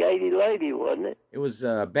believe it was Shady Lady, wasn't it? It was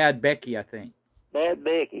Bad Becky, I think. Bad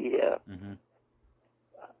Becky, yeah. Mm-hmm.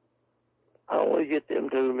 I always get them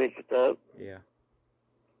two mixed up. Yeah.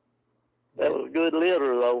 That was a good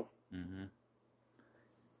litter, though. Mm-hmm.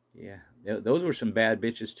 Yeah. Those were some bad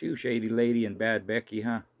bitches, too, Shady Lady and Bad Becky,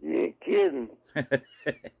 huh? You ain't kidding.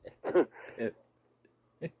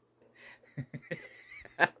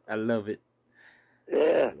 I love it. Yeah.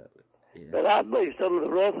 I love it. Yeah. But I believe some of the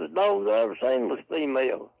roughest dogs I ever seen was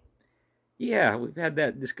female. Yeah, we've had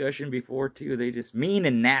that discussion before, too. They just mean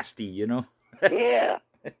and nasty, Yeah.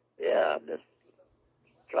 Yeah, just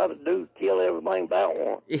try to kill everything about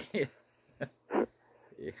one. Yeah.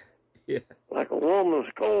 Yeah. Yeah. Like a woman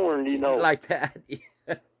scorned, Like that.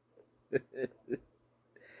 Yeah.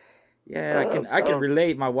 Yeah, I can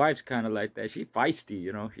relate. My wife's kind of like that. She's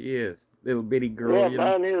feisty, She is. Little bitty girl, Yeah,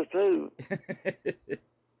 mine is too.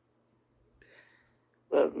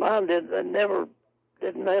 But mine didn't have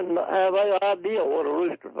any idea what a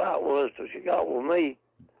rooster fight was till she got with me.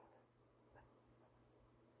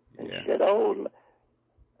 And she said, "Oh,"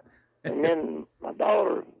 and then my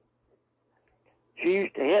daughter, she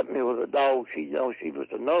used to help me with a dog. She was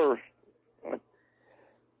a nurse,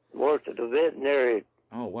 worked at the veterinary.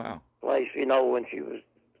 Oh, wow. Place, when she was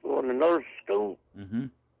going to nurse school. Mm-hmm.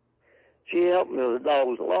 She helped me with the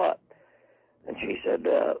dogs a lot. And she said,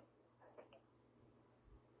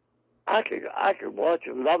 I could watch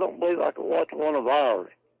them. I don't believe I could watch one of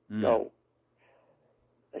ours. Mm. No.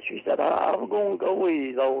 And she said, I'm going to go with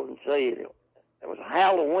you, though, and see it. It was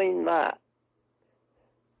Halloween night.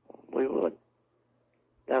 We went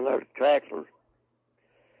down there to Traxler.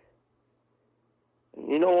 And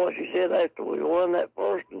you know what she said after we won that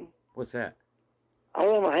first one? What's that? I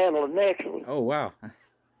want to handle the next one. Oh, wow.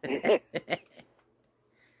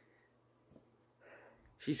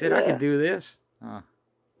 She said, I can do this. Huh.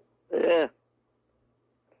 Yeah.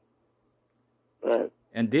 But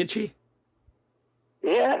and did she?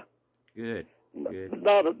 Good. Good.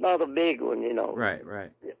 Not a big one, you know. Right.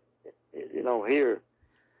 Right. You know, here.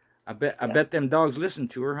 I bet them dogs listen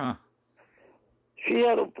to her, huh? She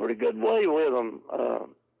had a pretty good way with them.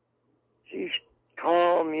 She's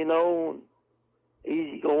calm, you know,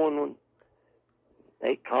 easy going.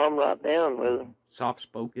 They calm right down with her. Soft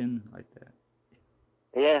spoken like that.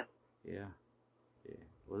 Yeah. Yeah. Yeah.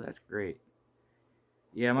 Well, that's great.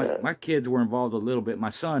 Yeah, my kids were involved a little bit. My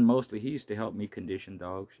son mostly, he used to help me condition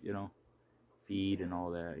dogs, you know, feed and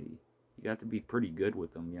all that. He got to be pretty good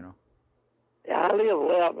with them, you know. Yeah, I live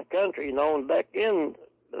way out in the country, you know, and back in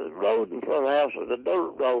the road in front of the house was a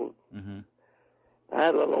dirt road. Mm-hmm. I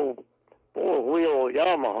had a little 4-wheel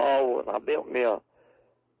Yamaha, and I built me a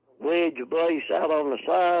wedge brace out on the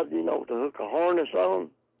side, you know, to hook a harness on.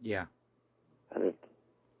 Yeah. And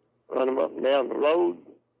run them up and down the road.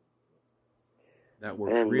 That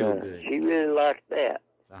works real good. She really liked that.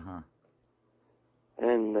 Uh-huh.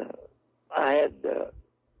 And I had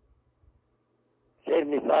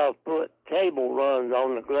 75-foot cable runs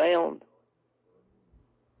on the ground.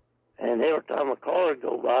 And every time a car would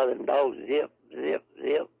go by, them dogs zip, zip,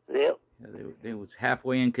 zip, zip. Yeah, they was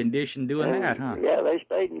halfway in condition doing that, huh? Yeah, they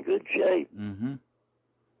stayed in good shape. Mm-hmm.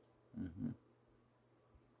 Mm-hmm.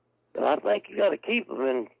 But I think you got to keep them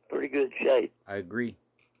in pretty good shape. I agree.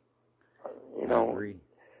 You know, I agree.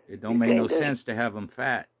 It don't make no sense to have them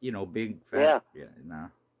fat, you know, big fat. Yeah. No.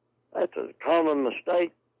 That's a common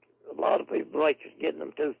mistake. A lot of people make is getting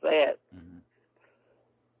them too fat.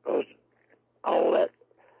 Because all that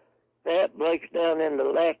fat breaks down into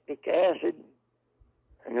lactic acid,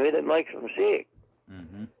 and really makes them sick.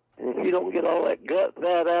 Mm-hmm. And if you don't get all that gut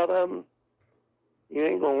fat out of them, you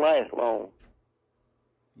ain't going to last long.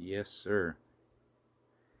 Yes, sir.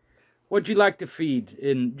 What'd you like to feed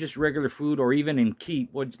in just regular food or even in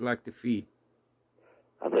keep? What'd you like to feed?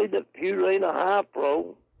 I feed the Purina High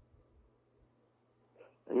Pro,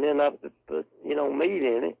 and then I put, you know, meat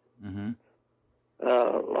in it. Mm-hmm.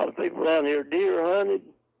 A lot of people around here deer hunted,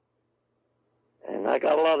 and I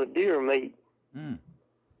got a lot of deer meat. Mm.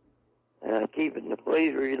 And I keep it in the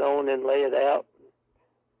freezer, you know, and then lay it out.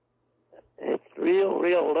 It's real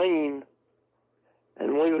lean,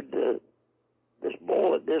 and we would just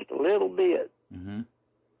boil it just a little bit, mm-hmm.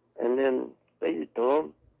 and then feed it to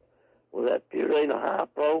them with that Purina High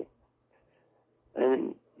Pro.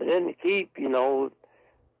 And then to keep, you know,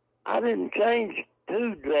 I didn't change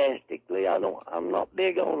too drastically. I'm not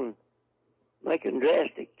big on making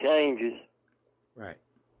drastic changes. Right.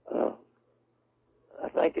 I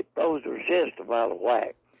think it throws their system out of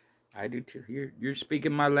whack. I do too. You're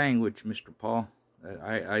speaking my language, Mr. Paul.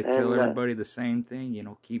 I tell everybody the same thing. You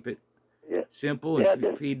know, keep it simple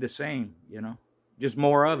and feed the same. You know, just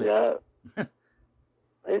more of it. Yeah.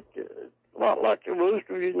 It's a lot like your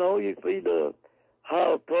rooster. You know, you feed a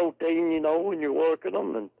higher protein. You know, when you're working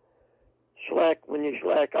them, and when you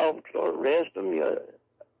slack off and start resting, you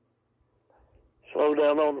slow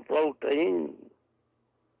down on the protein,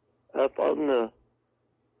 up on the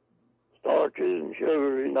starches and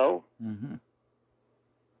sugar, you know. Mm-hmm.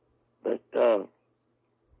 But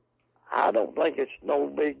I don't think it's no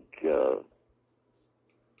big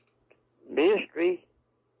mystery.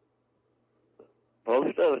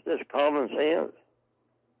 Most of it's just common sense.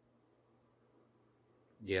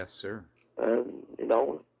 Yes, sir. And, you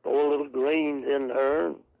know, throw a little greens in there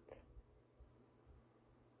and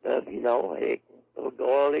stuff, you know, heck, a little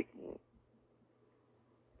garlic.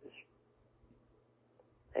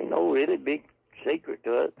 Ain't no really big secret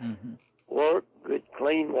to it. Mm-hmm. Work, good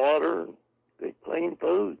clean water, good clean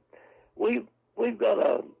food. We've got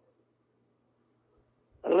a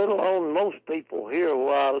little on most people here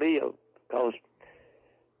where I live, because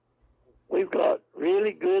we've got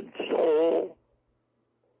really good soil,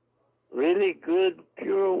 really good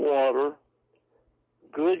pure water,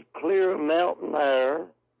 good clear mountain air,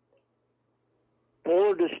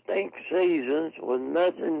 4 distinct seasons with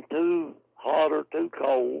nothing too hot or too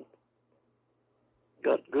cold,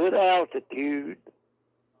 got good altitude,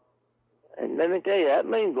 and let me tell you, that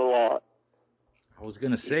means a lot. I was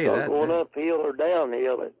going to say that. Going uphill or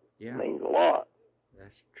downhill, it means a lot.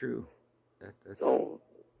 That's true. That's... So,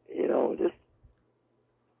 you know, just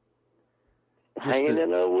hanging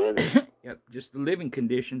in there with it. Yep, just the living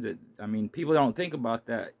conditions. I mean, people don't think about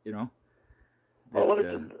that, you know.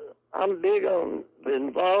 I'm big on the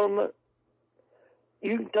environment.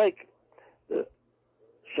 You can take the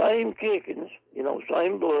same chickens, you know,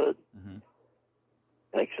 same blood. Mm-hmm.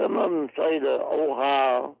 Take some of them, say, to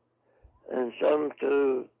Ohio, and some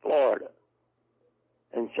to Florida,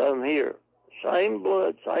 and some here. Same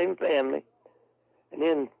blood, same family. And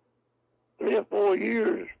in 3 or 4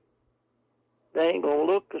 years, they ain't going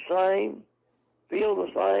to look the same, feel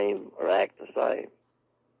the same, or act the same.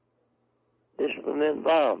 This is an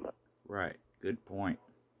environment. Right. Good point.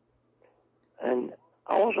 And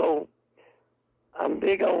also, I'm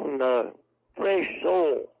big on fresh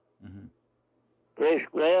soil, fresh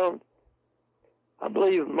ground. I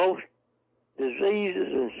believe most diseases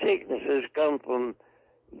and sicknesses come from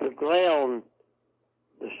the ground,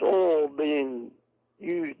 the soil being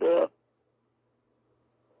used up.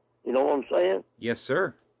 You know what I'm saying? Yes,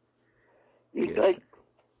 sir. You take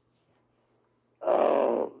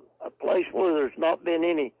a place where there's not been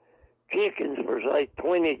any chickens for, say,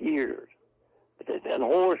 20 years, but there's been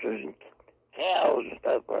horses and cows and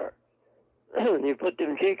stuff there. And you put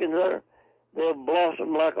them chickens there, they'll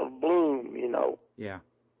blossom like a bloom, you know. Yeah.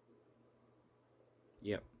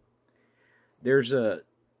 Yep. There's a,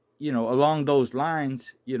 you know, along those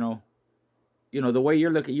lines, you know, the way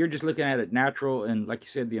you're just looking at it natural and, like you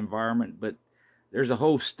said, the environment, but there's a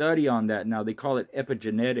whole study on that now. They call it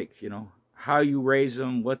epigenetics, you know, how you raise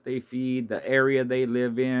them, what they feed, the area they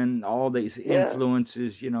live in, all these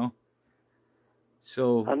influences, you know.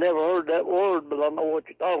 So I never heard that word, but I know what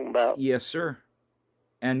you're talking about. Yes, sir.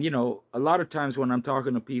 And, you know, a lot of times when I'm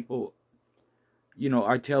talking to people, you know,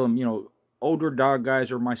 I tell them, you know, older dog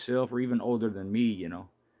guys or myself or even older than me, you know,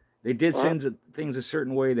 they did things a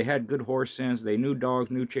certain way. They had good horse sense. They knew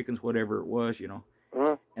dogs, knew chickens, whatever it was, you know.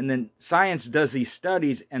 And then science does these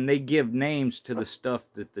studies and they give names to the stuff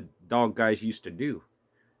that the dog guys used to do.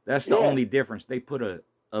 That's the only difference. They put a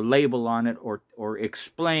label on it or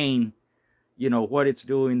explain, you know, what it's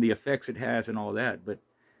doing, the effects it has and all that. But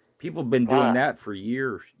people have been doing that for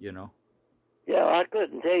years, you know. Yeah, I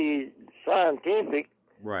couldn't tell you scientific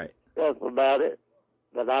stuff about it,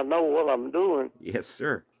 but I know what I'm doing. Yes,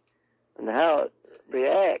 sir. And how it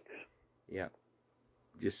reacts. Yeah.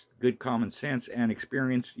 Just good common sense and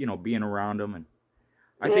experience, you know, being around them. And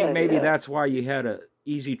I think maybe that's why you had a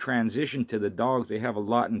easy transition to the dogs. They have a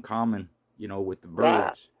lot in common, you know, with the birds.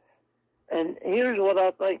 Right. And here's what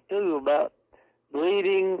I think, too, about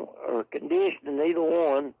breeding or conditioning, either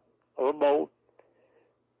one or both.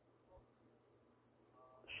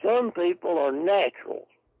 Some people are natural.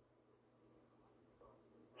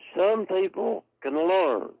 Some people can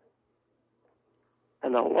learn.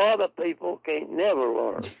 And a lot of people can't never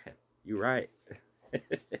learn. You're right.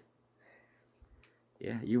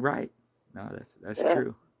 Yeah, you're right. No, that's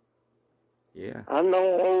true. Yeah. I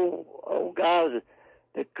know old guys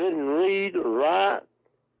that couldn't read or write,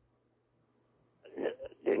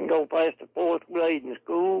 didn't go past the 4th grade in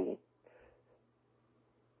school.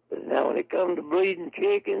 But now when it comes to breeding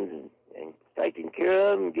chickens and taking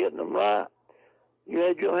care of them, getting them right, you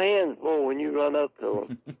had your hands full when you run up to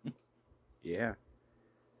them. Yeah.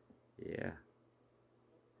 Yeah.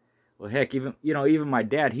 Well, heck, even my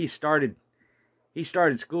dad, he started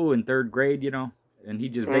school in 3rd grade, you know, and he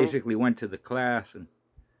just basically went to the class and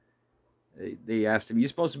they asked him, "You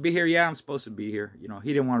supposed to be here?" "Yeah, I'm supposed to be here." You know,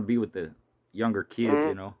 he didn't want to be with the younger kids,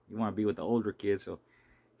 you know. He wanted to be with the older kids. So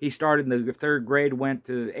he started in the 3rd grade, went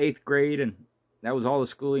to 8th grade, and that was all the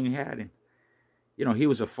schooling he had. And, you know, he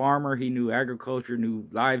was a farmer. He knew agriculture, knew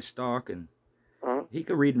livestock, and he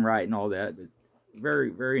could read and write and all that. But very,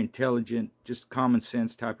 very intelligent, just common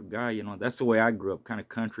sense type of guy, you know. That's the way I grew up, kind of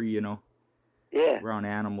country, you know. Yeah. Around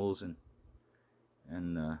animals and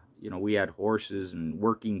you know, we had horses and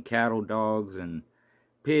working cattle dogs and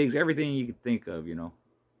pigs, everything you could think of, you know.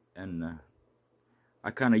 And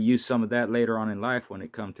I kind of used some of that later on in life when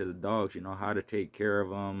it come to the dogs, you know, how to take care of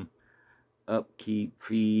them, upkeep,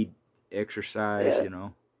 feed, exercise, you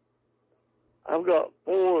know. I've got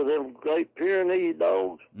 4 of them Great Pyrenees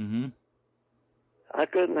dogs. I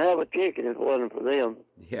couldn't have a chicken if it wasn't for them.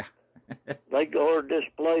 Yeah. They guard this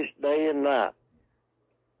place day and night.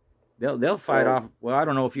 They'll fight off. Well, I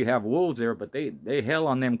don't know if you have wolves there, but they hell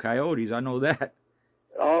on them coyotes. I know that.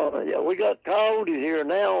 Oh, yeah, we got coyotes here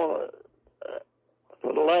now.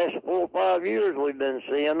 For the last 4 or 5 years, we've been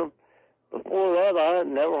seeing them. Before that, I had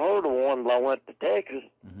never heard of one till I went to Texas.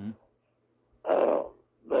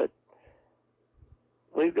 But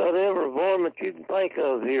we've got every varmint you can think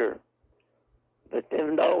of here. But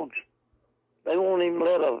them dogs, they won't even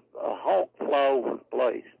let a hawk fly over the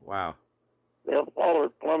place. Wow. They'll follow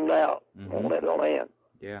it plumbed out. Won't let it land.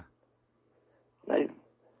 Yeah. They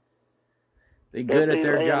good at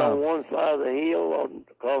their job. On one side of the hill,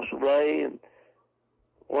 across the way, and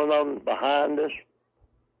one of them behind us.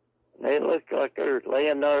 They look like they're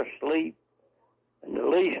laying there asleep. And the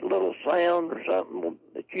least little sound or something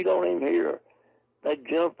that you don't even hear, they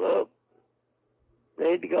jump up,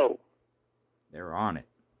 ready to go. They're on it.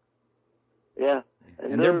 Yeah.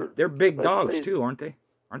 And they're big dogs too, aren't they?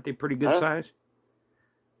 Aren't they pretty good size?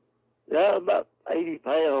 Yeah, about 80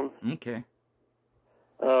 pounds. Okay.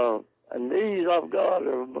 And these I've got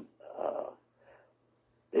are,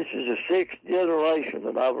 this is the 6th generation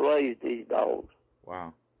that I've raised these dogs.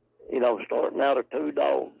 Wow. Starting out of 2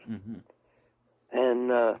 dogs. Mm-hmm.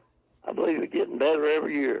 And I believe we're getting better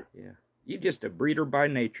every year. Yeah. You're just a breeder by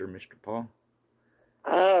nature, Mr. Paul.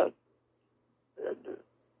 I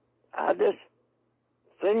just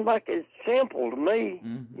seems like it's simple to me,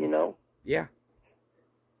 Mm-hmm. Yeah.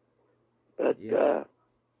 But Yeah.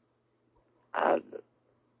 I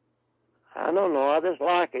don't know. I just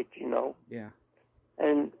like it, Yeah.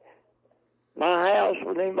 And my house,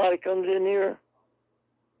 when anybody comes in here,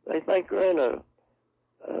 they think they're in a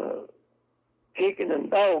chicken and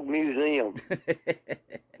dog museum.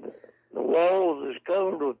 The walls is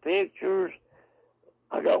covered with pictures.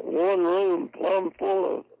 I got one room plumb full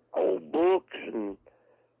of old books and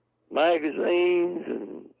magazines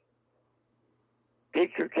and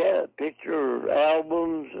picture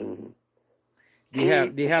albums and. Do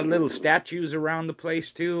you have little statues around the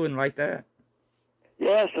place too, and like that?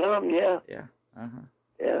 Yeah, some. Yeah. Yeah. Uh-huh.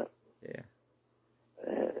 Yeah. Yeah.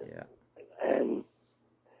 Yeah. And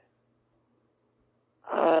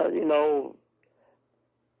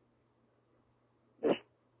it's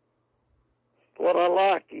what I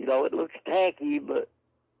like. It looks tacky, but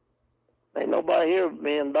ain't nobody here but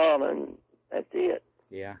me and Donna, and that's it.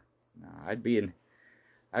 Yeah. No, I'd be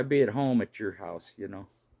at home at your house,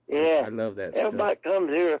 Yeah. I love that Everybody stuff.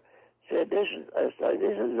 comes here, said this is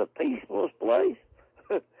the peacefulest place.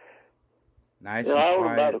 Nice I and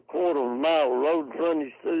was about quiet. a quarter of a mile of road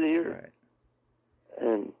frontage through here. Right.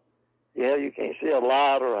 And you can't see a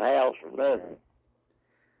light or a house or nothing. Right.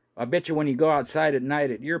 I bet you when you go outside at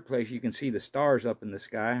night at your place, you can see the stars up in the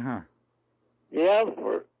sky, huh? Yeah,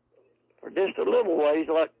 for just a little ways,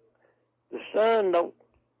 like the sun don't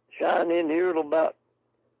shine in here till about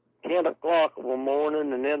 10 o'clock in the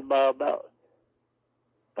morning, and then by about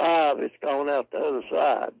 5, it's gone out the other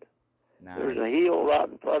side. Nice. There's a hill right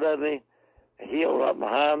in front of me, a hill right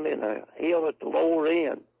behind me, and a hill at the lower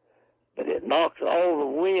end. But it knocks all the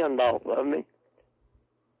wind off of me.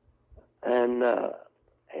 And,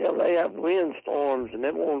 they have windstorms, and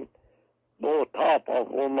it won't blow a top off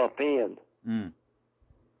one of my pins. Mm.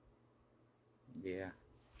 Yeah.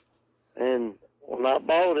 And when I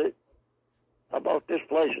bought this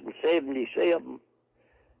place in 77,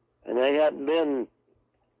 and there hadn't been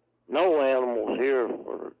no animals here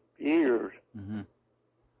for years. Mm-hmm.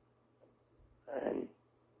 And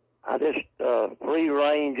I just free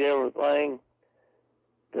range everything.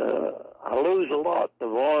 I lose a lot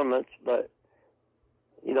of varmints, but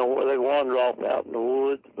where they wander off out in the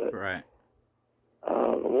woods. But Right.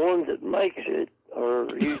 The ones that makes it are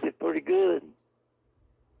usually pretty good.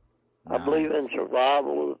 Nice. I believe in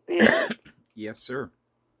survival of the fittest. Yes, sir.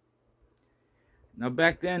 Now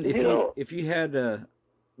back then, if you had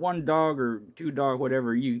one dog or 2 dog,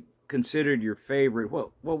 whatever you considered your favorite,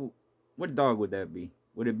 what dog would that be?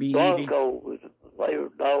 Would it be Edie? Bronco was the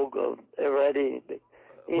favorite dog I've ever had any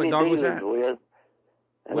What dog was that? with.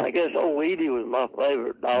 And I guess old Edie was my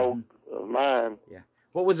favorite dog of mine. Yeah.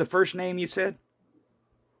 What was the first name you said?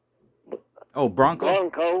 Oh, Bronco?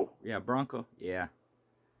 Bronco. Yeah, Bronco. Yeah.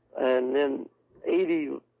 And then Edie,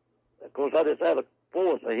 of course, I just had a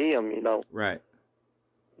 4th of him, Right.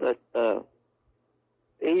 But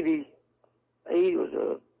Edie was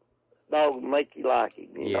a dog that make you like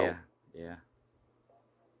him, you know. Yeah.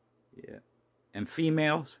 Yeah. And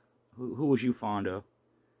females? Who was you fond of?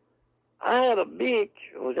 I had a bitch.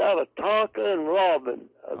 It was out of Tonka and Robin.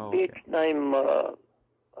 A bitch named,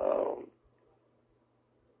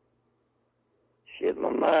 my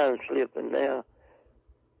mind's slipping now.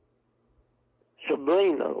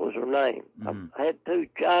 Sabrina was her name. Mm-hmm. I had 2,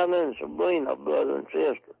 China and Sabrina, brother and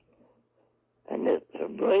sister. And this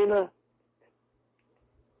Sabrina,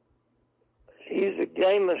 she's the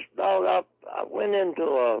gamest dog. I went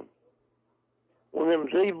into one of them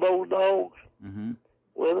Zebo dogs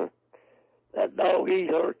with her. That dog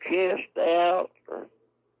eats her chest out, her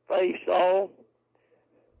face off,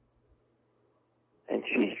 and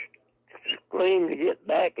she screamed to get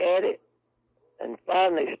back at it, and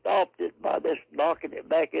finally stopped it by just knocking it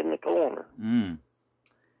back in the corner. Mm.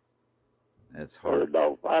 That's So the hard.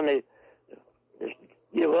 dog finally just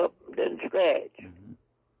give up and didn't scratch. Mm-hmm.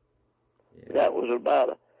 Yeah. That was about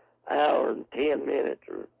an hour and 10 minutes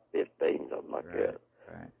or 15, something like that.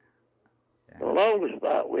 Right. Yeah. The longest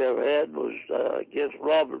fight we ever had was against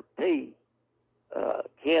Robert T.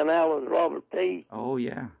 Ken Allen's Robert T. Oh,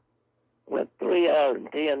 yeah. Went 3 hours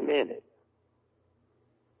and 10 minutes.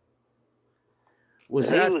 He was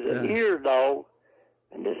an ear dog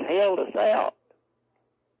and just held us out.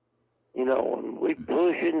 you know, and we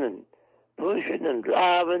pushing and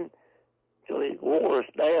driving till he wore us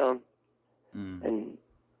down. And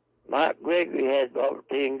Mike Gregory had Robert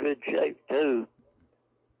T in good shape too.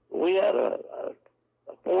 We had a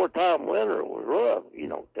 4-time winner. It was rough, you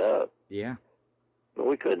know, tough. Yeah. But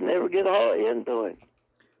we couldn't ever get into him.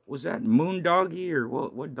 Was that Moon Doggy or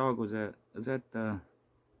what dog was that? Was that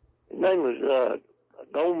His name was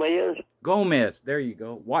Gomez. Gomez? There you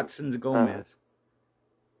go. Watson's Gomez.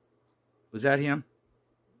 Was that him?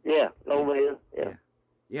 Yeah, Gomez. Yeah.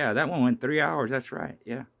 Yeah, that one went 3 hours. That's right.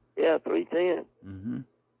 Yeah. Yeah, 3:10.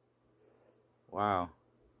 Wow.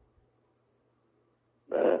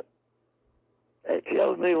 That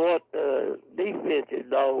shows me what defensive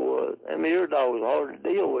dog was. I mean, your dog was hard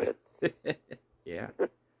to deal with. Yeah.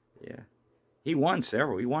 Yeah. He won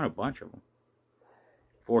several. He won a bunch of them.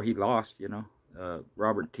 Before he lost, you know.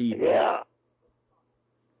 Robert T. Yeah.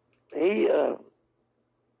 He,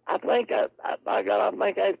 I think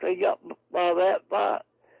after he got by that fight,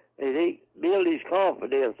 he built his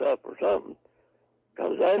confidence up or something.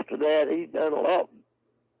 Because after that, he's done a lot,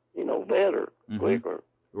 you know, better, quicker.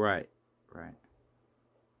 Right.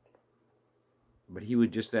 But he was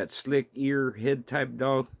just that slick ear head type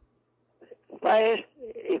dog. Fast.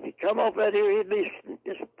 If he come off that ear, he'd be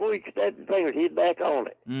just before he snapped his fingers, he'd back on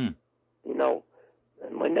it. You know,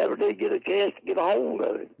 and we never did get a chance to get a hold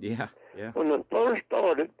of him. Yeah. When we first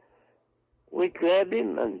started, we grabbed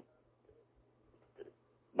him and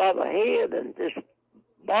by the head and just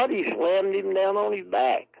body slammed him down on his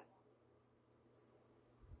back.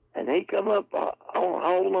 And he come up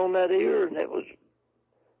holding on that ear, and it was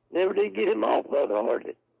never did get him off that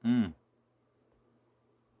hardly.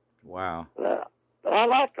 Wow. But I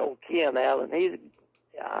like old Ken Allen.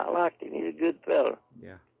 I liked him. He's a good fella.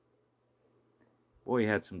 Yeah. Boy, he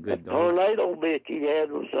had some good dogs. Tornado bitch he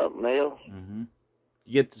had was something else.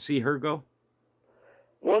 You get to see her go?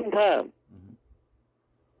 One time.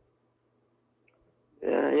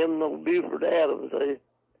 Yeah, him and old Buford Adams,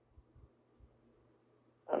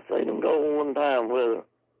 I seen him go one time with her.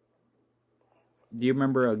 Do you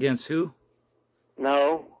remember against who?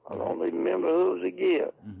 No, I don't even remember who it was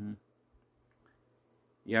against.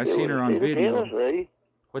 Yeah, I seen her on video. Tennessee.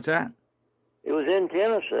 What's that? It was in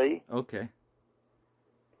Tennessee. Okay.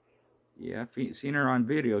 Yeah, I've seen her on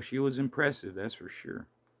video. She was impressive, that's for sure.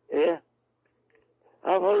 Yeah.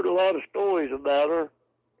 I've heard a lot of stories about her.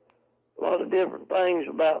 A lot of different things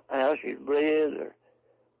about how she's bred or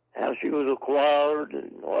how she was acquired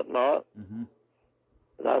and whatnot.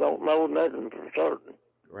 But I don't know nothing for certain.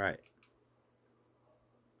 Right.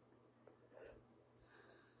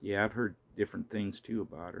 Yeah, I've heard different things too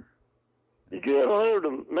about her. Did you ever heard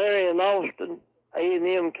of Marion Austin,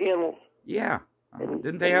 A&M Kennels? Yeah.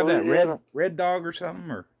 Didn't they have that red dog or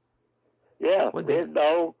something? Or yeah, red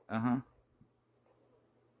dog. Uh-huh.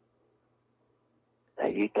 Now,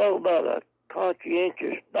 you talk about a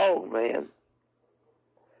conscientious dog, man.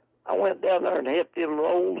 I went down there and helped him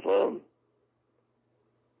roll some.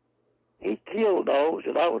 He killed dogs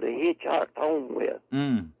that I would have hitchhiked home with.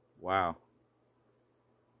 Wow.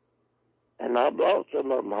 And I brought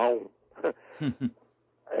some of them home.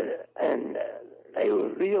 And they were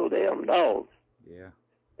real damn dogs. Yeah.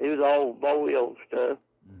 It was all Boyle stuff.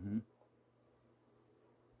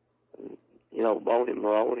 You know, Boney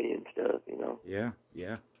Maroney and stuff, you know. Yeah.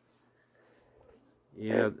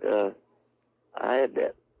 And, I had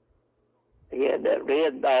that. He had that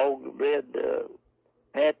red dog,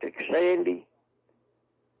 Patrick Sandy.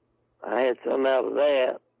 I had some out of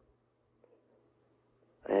that.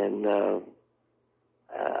 And I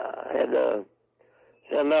had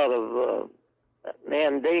some out of that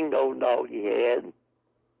Mandingo dog he had.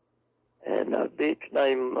 And a bitch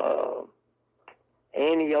named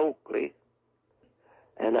Annie Oakley.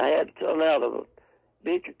 And I had some out of a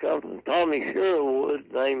bitch that comes from Tommy Sherwood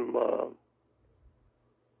named,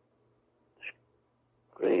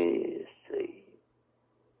 let's see,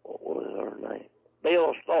 what was her name?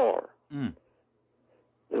 Belle Starr.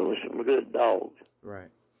 There was some good dogs.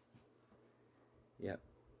 Right. Yep.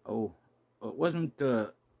 Oh, it wasn't,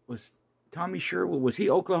 was Tommy Sherwood, was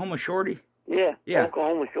he Oklahoma Shorty? Yeah.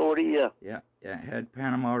 Oklahoma Shorty, yeah. Yeah, had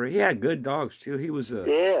Panama already. He had good dogs, too. He was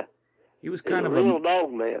he was kind of a real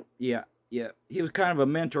dog, man. Yeah. He was kind of a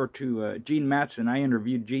mentor to Gene Matson. I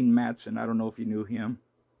interviewed Gene Matson. I don't know if you knew him.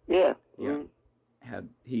 Yeah.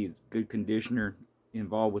 He's a good conditioner,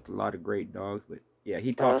 involved with a lot of great dogs. But, yeah,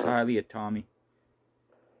 he talks highly of Tommy.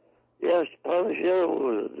 Yes, Tommy Sherwood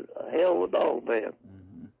was a hell of a dog, man.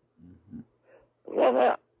 What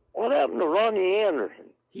happened to Ronnie Anderson?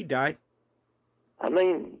 He died. I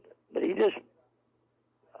mean, but he just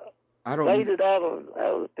I don't. faded out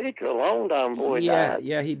of the picture a long time before he died.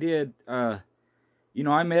 Yeah, he did. You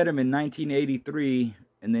know, I met him in 1983,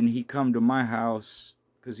 and then he come to my house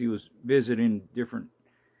because he was visiting different.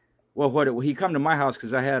 Well, he come to my house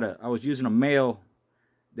because I was using a male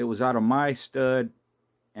that was out of my stud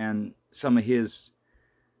and some of his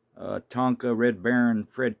Tonka, Red Baron,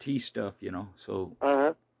 Fred T stuff, you know. So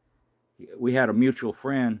we had a mutual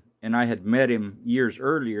friend, and I had met him years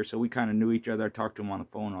earlier, so we kind of knew each other. I talked to him on the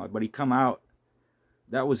phone, but he come out.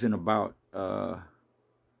 That was in about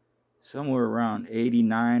somewhere around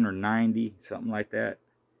 89 or 90, something like that.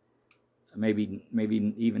 Maybe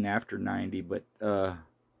even after 90. But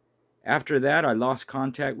after that, I lost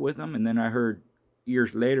contact with him, and then I heard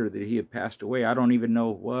years later that he had passed away. I don't even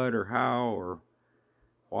know what or how or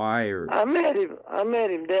why or. I met him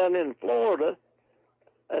down in Florida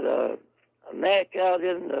at a match out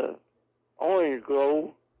in the Orange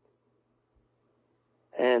Grove,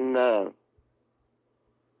 and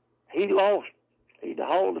he lost. He'd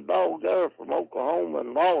hauled a dog there from Oklahoma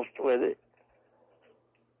and lost with it.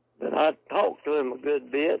 But I talked to him a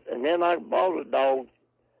good bit, and then I bought a dog.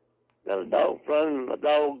 Got a dog from him, a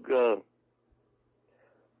dog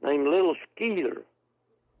named Little Skeeter.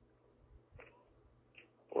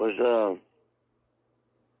 Was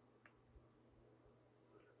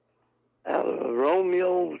out of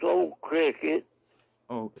Romeo's old cricket.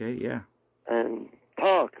 Okay, yeah. And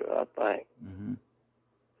Tonka, I think. Mm-hmm.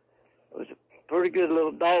 It was a pretty good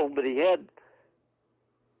little dog, but he had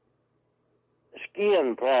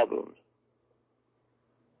skin problems.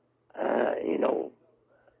 You know,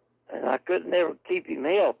 and I could never keep him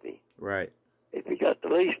healthy. Right. If he got the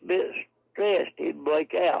least bit stressed, he'd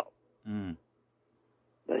break out. Mm.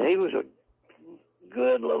 But he was a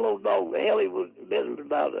good little dog. Hell, he was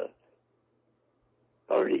about a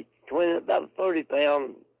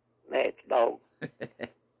 30-pound match dog.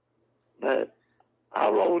 But I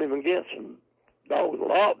rolled him against some dogs a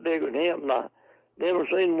lot bigger than him, and I never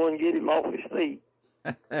seen one get him off his feet.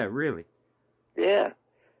 Really? Yeah.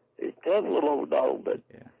 He's a tough little old dog, but,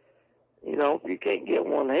 yeah. You know, if you can't get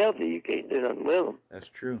one healthy, you can't do nothing with them. That's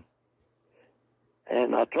true.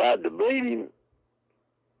 And I tried to breed him,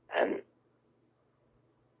 and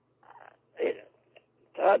it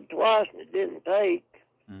tried twice, and it didn't take.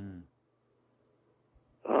 Mm.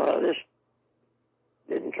 I just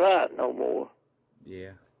didn't try it no more.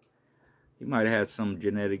 Yeah. He might have had some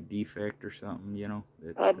genetic defect or something, you know.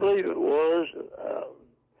 I believe it was.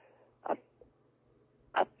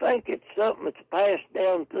 I think it's something that's passed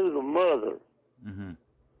down through the mother. Mm-hmm.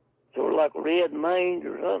 Sort of like red mange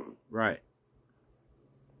or something. Right.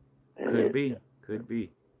 And Could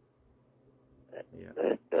be. Yeah.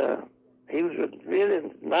 He was a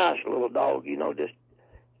really nice little dog, you know, just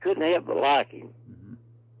couldn't help but like him. Mm-hmm.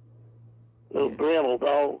 Little brindle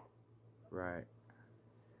dog. Right.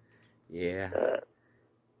 Yeah.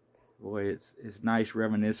 Boy, it's nice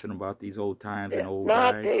reminiscing about these old times and old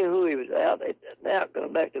guys. I'll tell you who he was out. Now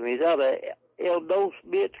coming back to me, he's out of El Dos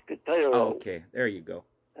Bits Cotero. Oh, okay, there you go.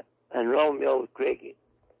 And Romeo's cricket.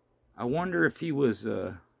 I wonder if he was.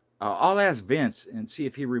 I'll ask Vince and see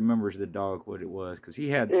if he remembers the dog, what it was, because he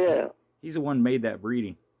had. Yeah. He's the one who made that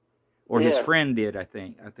breeding, or his friend did. I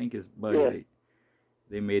think his buddy. Yeah.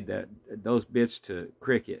 They made those bits to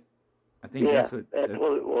cricket. I think that's what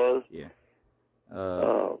it was. Yeah.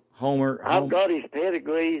 Homer. I've got his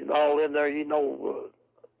pedigrees and all in there, you know,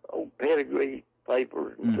 old pedigree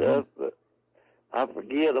papers and stuff, but I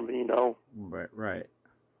forget them, you know. Right.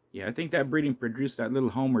 Yeah, I think that breeding produced that little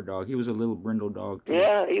Homer dog. He was a little brindle dog, too.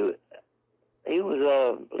 Yeah, he was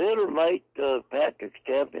a litter mate to Patrick's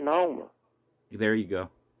champion Homer. There you go.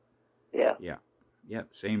 Yeah. Yeah,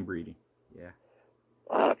 same breeding. Yeah.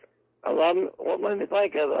 What made me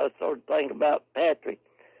think of it, I started thinking about Patrick.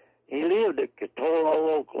 He lived at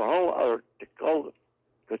Cotero, Oklahoma, or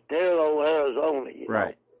Cotero, Arizona, you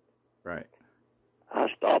know. Right. I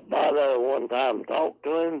stopped by there one time and talked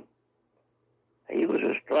to him. He was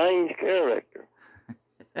a strange character.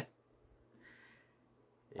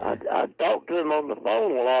 Yeah. I talked to him on the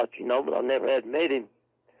phone a lot, you know, but I never had met him.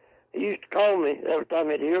 He used to call me every time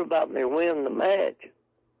he'd hear about me winning the match.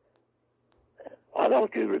 Why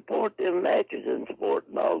don't you report them matches in Sport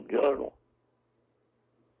Dog Journal?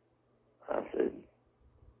 I said,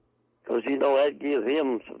 because, you know, that'd give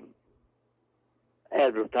him some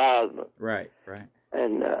advertisement. Right.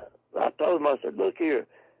 And I told him, I said, look here,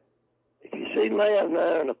 if you see me in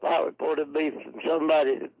there in a fight report, it'd be from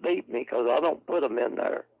somebody that beat me, because I don't put them in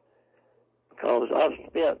there. Because I've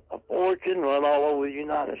spent a fortune, run all over the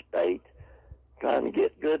United States, trying to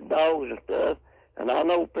get good dogs and stuff. And I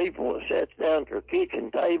know people that sits down to a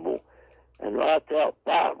kitchen table and writes out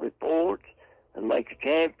fight reports and makes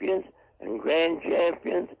champions and grand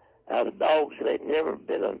champions out of dogs that ain't never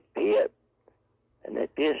been in a pit, and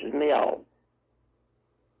that pisses me off.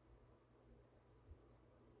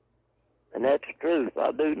 And that's the truth.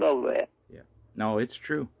 I do know that. Yeah. No, it's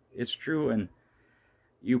true. It's true, and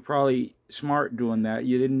you probably smart doing that.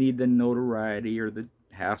 You didn't need the notoriety or the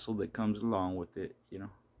hassle that comes along with it, you know.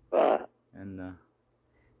 Right. And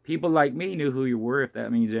people like me knew who you were, if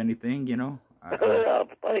that means anything, you know.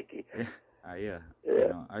 Thank you. Yeah, you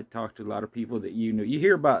know, I talked to a lot of people that you knew. You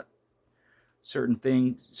hear about certain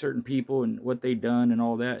things, certain people, and what they done and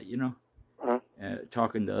all that, you know.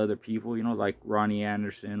 Talking to other people, you know, like Ronnie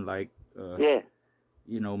Anderson, like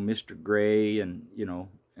you know, Mr. Gray, and you know,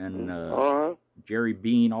 and Jerry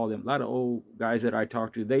Bean, all them, a lot of old guys that I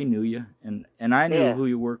talked to, they knew you, and I knew who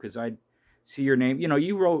you were because I'd see your name. You know,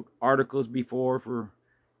 you wrote articles before for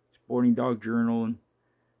Sporting Dog Journal and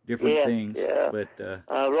different things. Yeah. But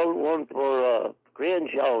I wrote one for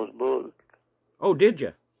Crenshaw's book. Oh, did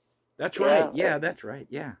you? That's right. Yeah, that's right.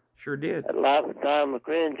 Yeah, sure did. At Lifetime of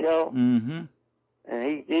Crenshaw. Mm-hmm.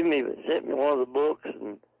 And he sent me one of the books,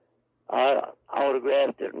 and I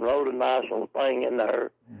autographed it and wrote a nice little thing in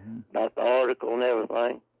there about the article and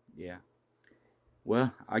everything. Yeah.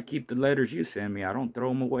 Well, I keep the letters you send me. I don't throw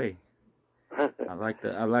them away. I like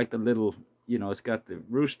the little, you know, it's got the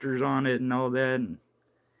roosters on it and all that, and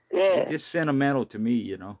it's just sentimental to me,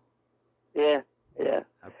 you know. Yeah.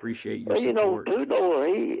 I appreciate your support. You know, Tudor,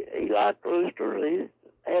 he liked roosters.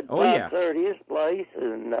 He had fights there at his place,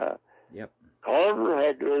 and Carter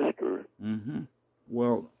had roosters.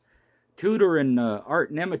 Well, Tudor and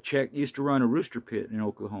Art Nemechek used to run a rooster pit in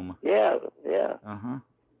Oklahoma. Yeah.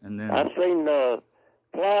 And then I've seen flowers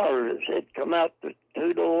that said come out to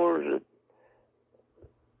Tudor's at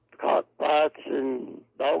cockfights and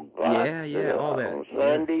dog fights. Yeah, all that. On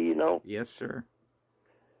Sunday, you know. Yes, sir.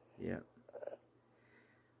 Yeah.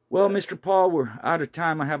 Well, Mr. Paul, we're out of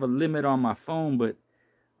time. I have a limit on my phone, but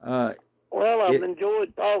well, I've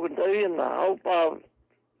enjoyed talking to you, and I hope I've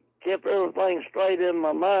kept everything straight in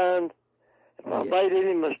my mind. If I made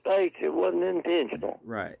any mistakes, it wasn't intentional.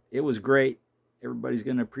 Right. It was great. Everybody's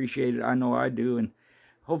going to appreciate it. I know I do, and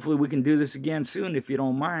hopefully we can do this again soon, if you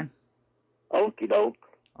don't mind. Okie doke.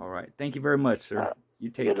 All right. Thank you very much, sir. You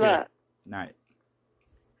take care. Good night. Night.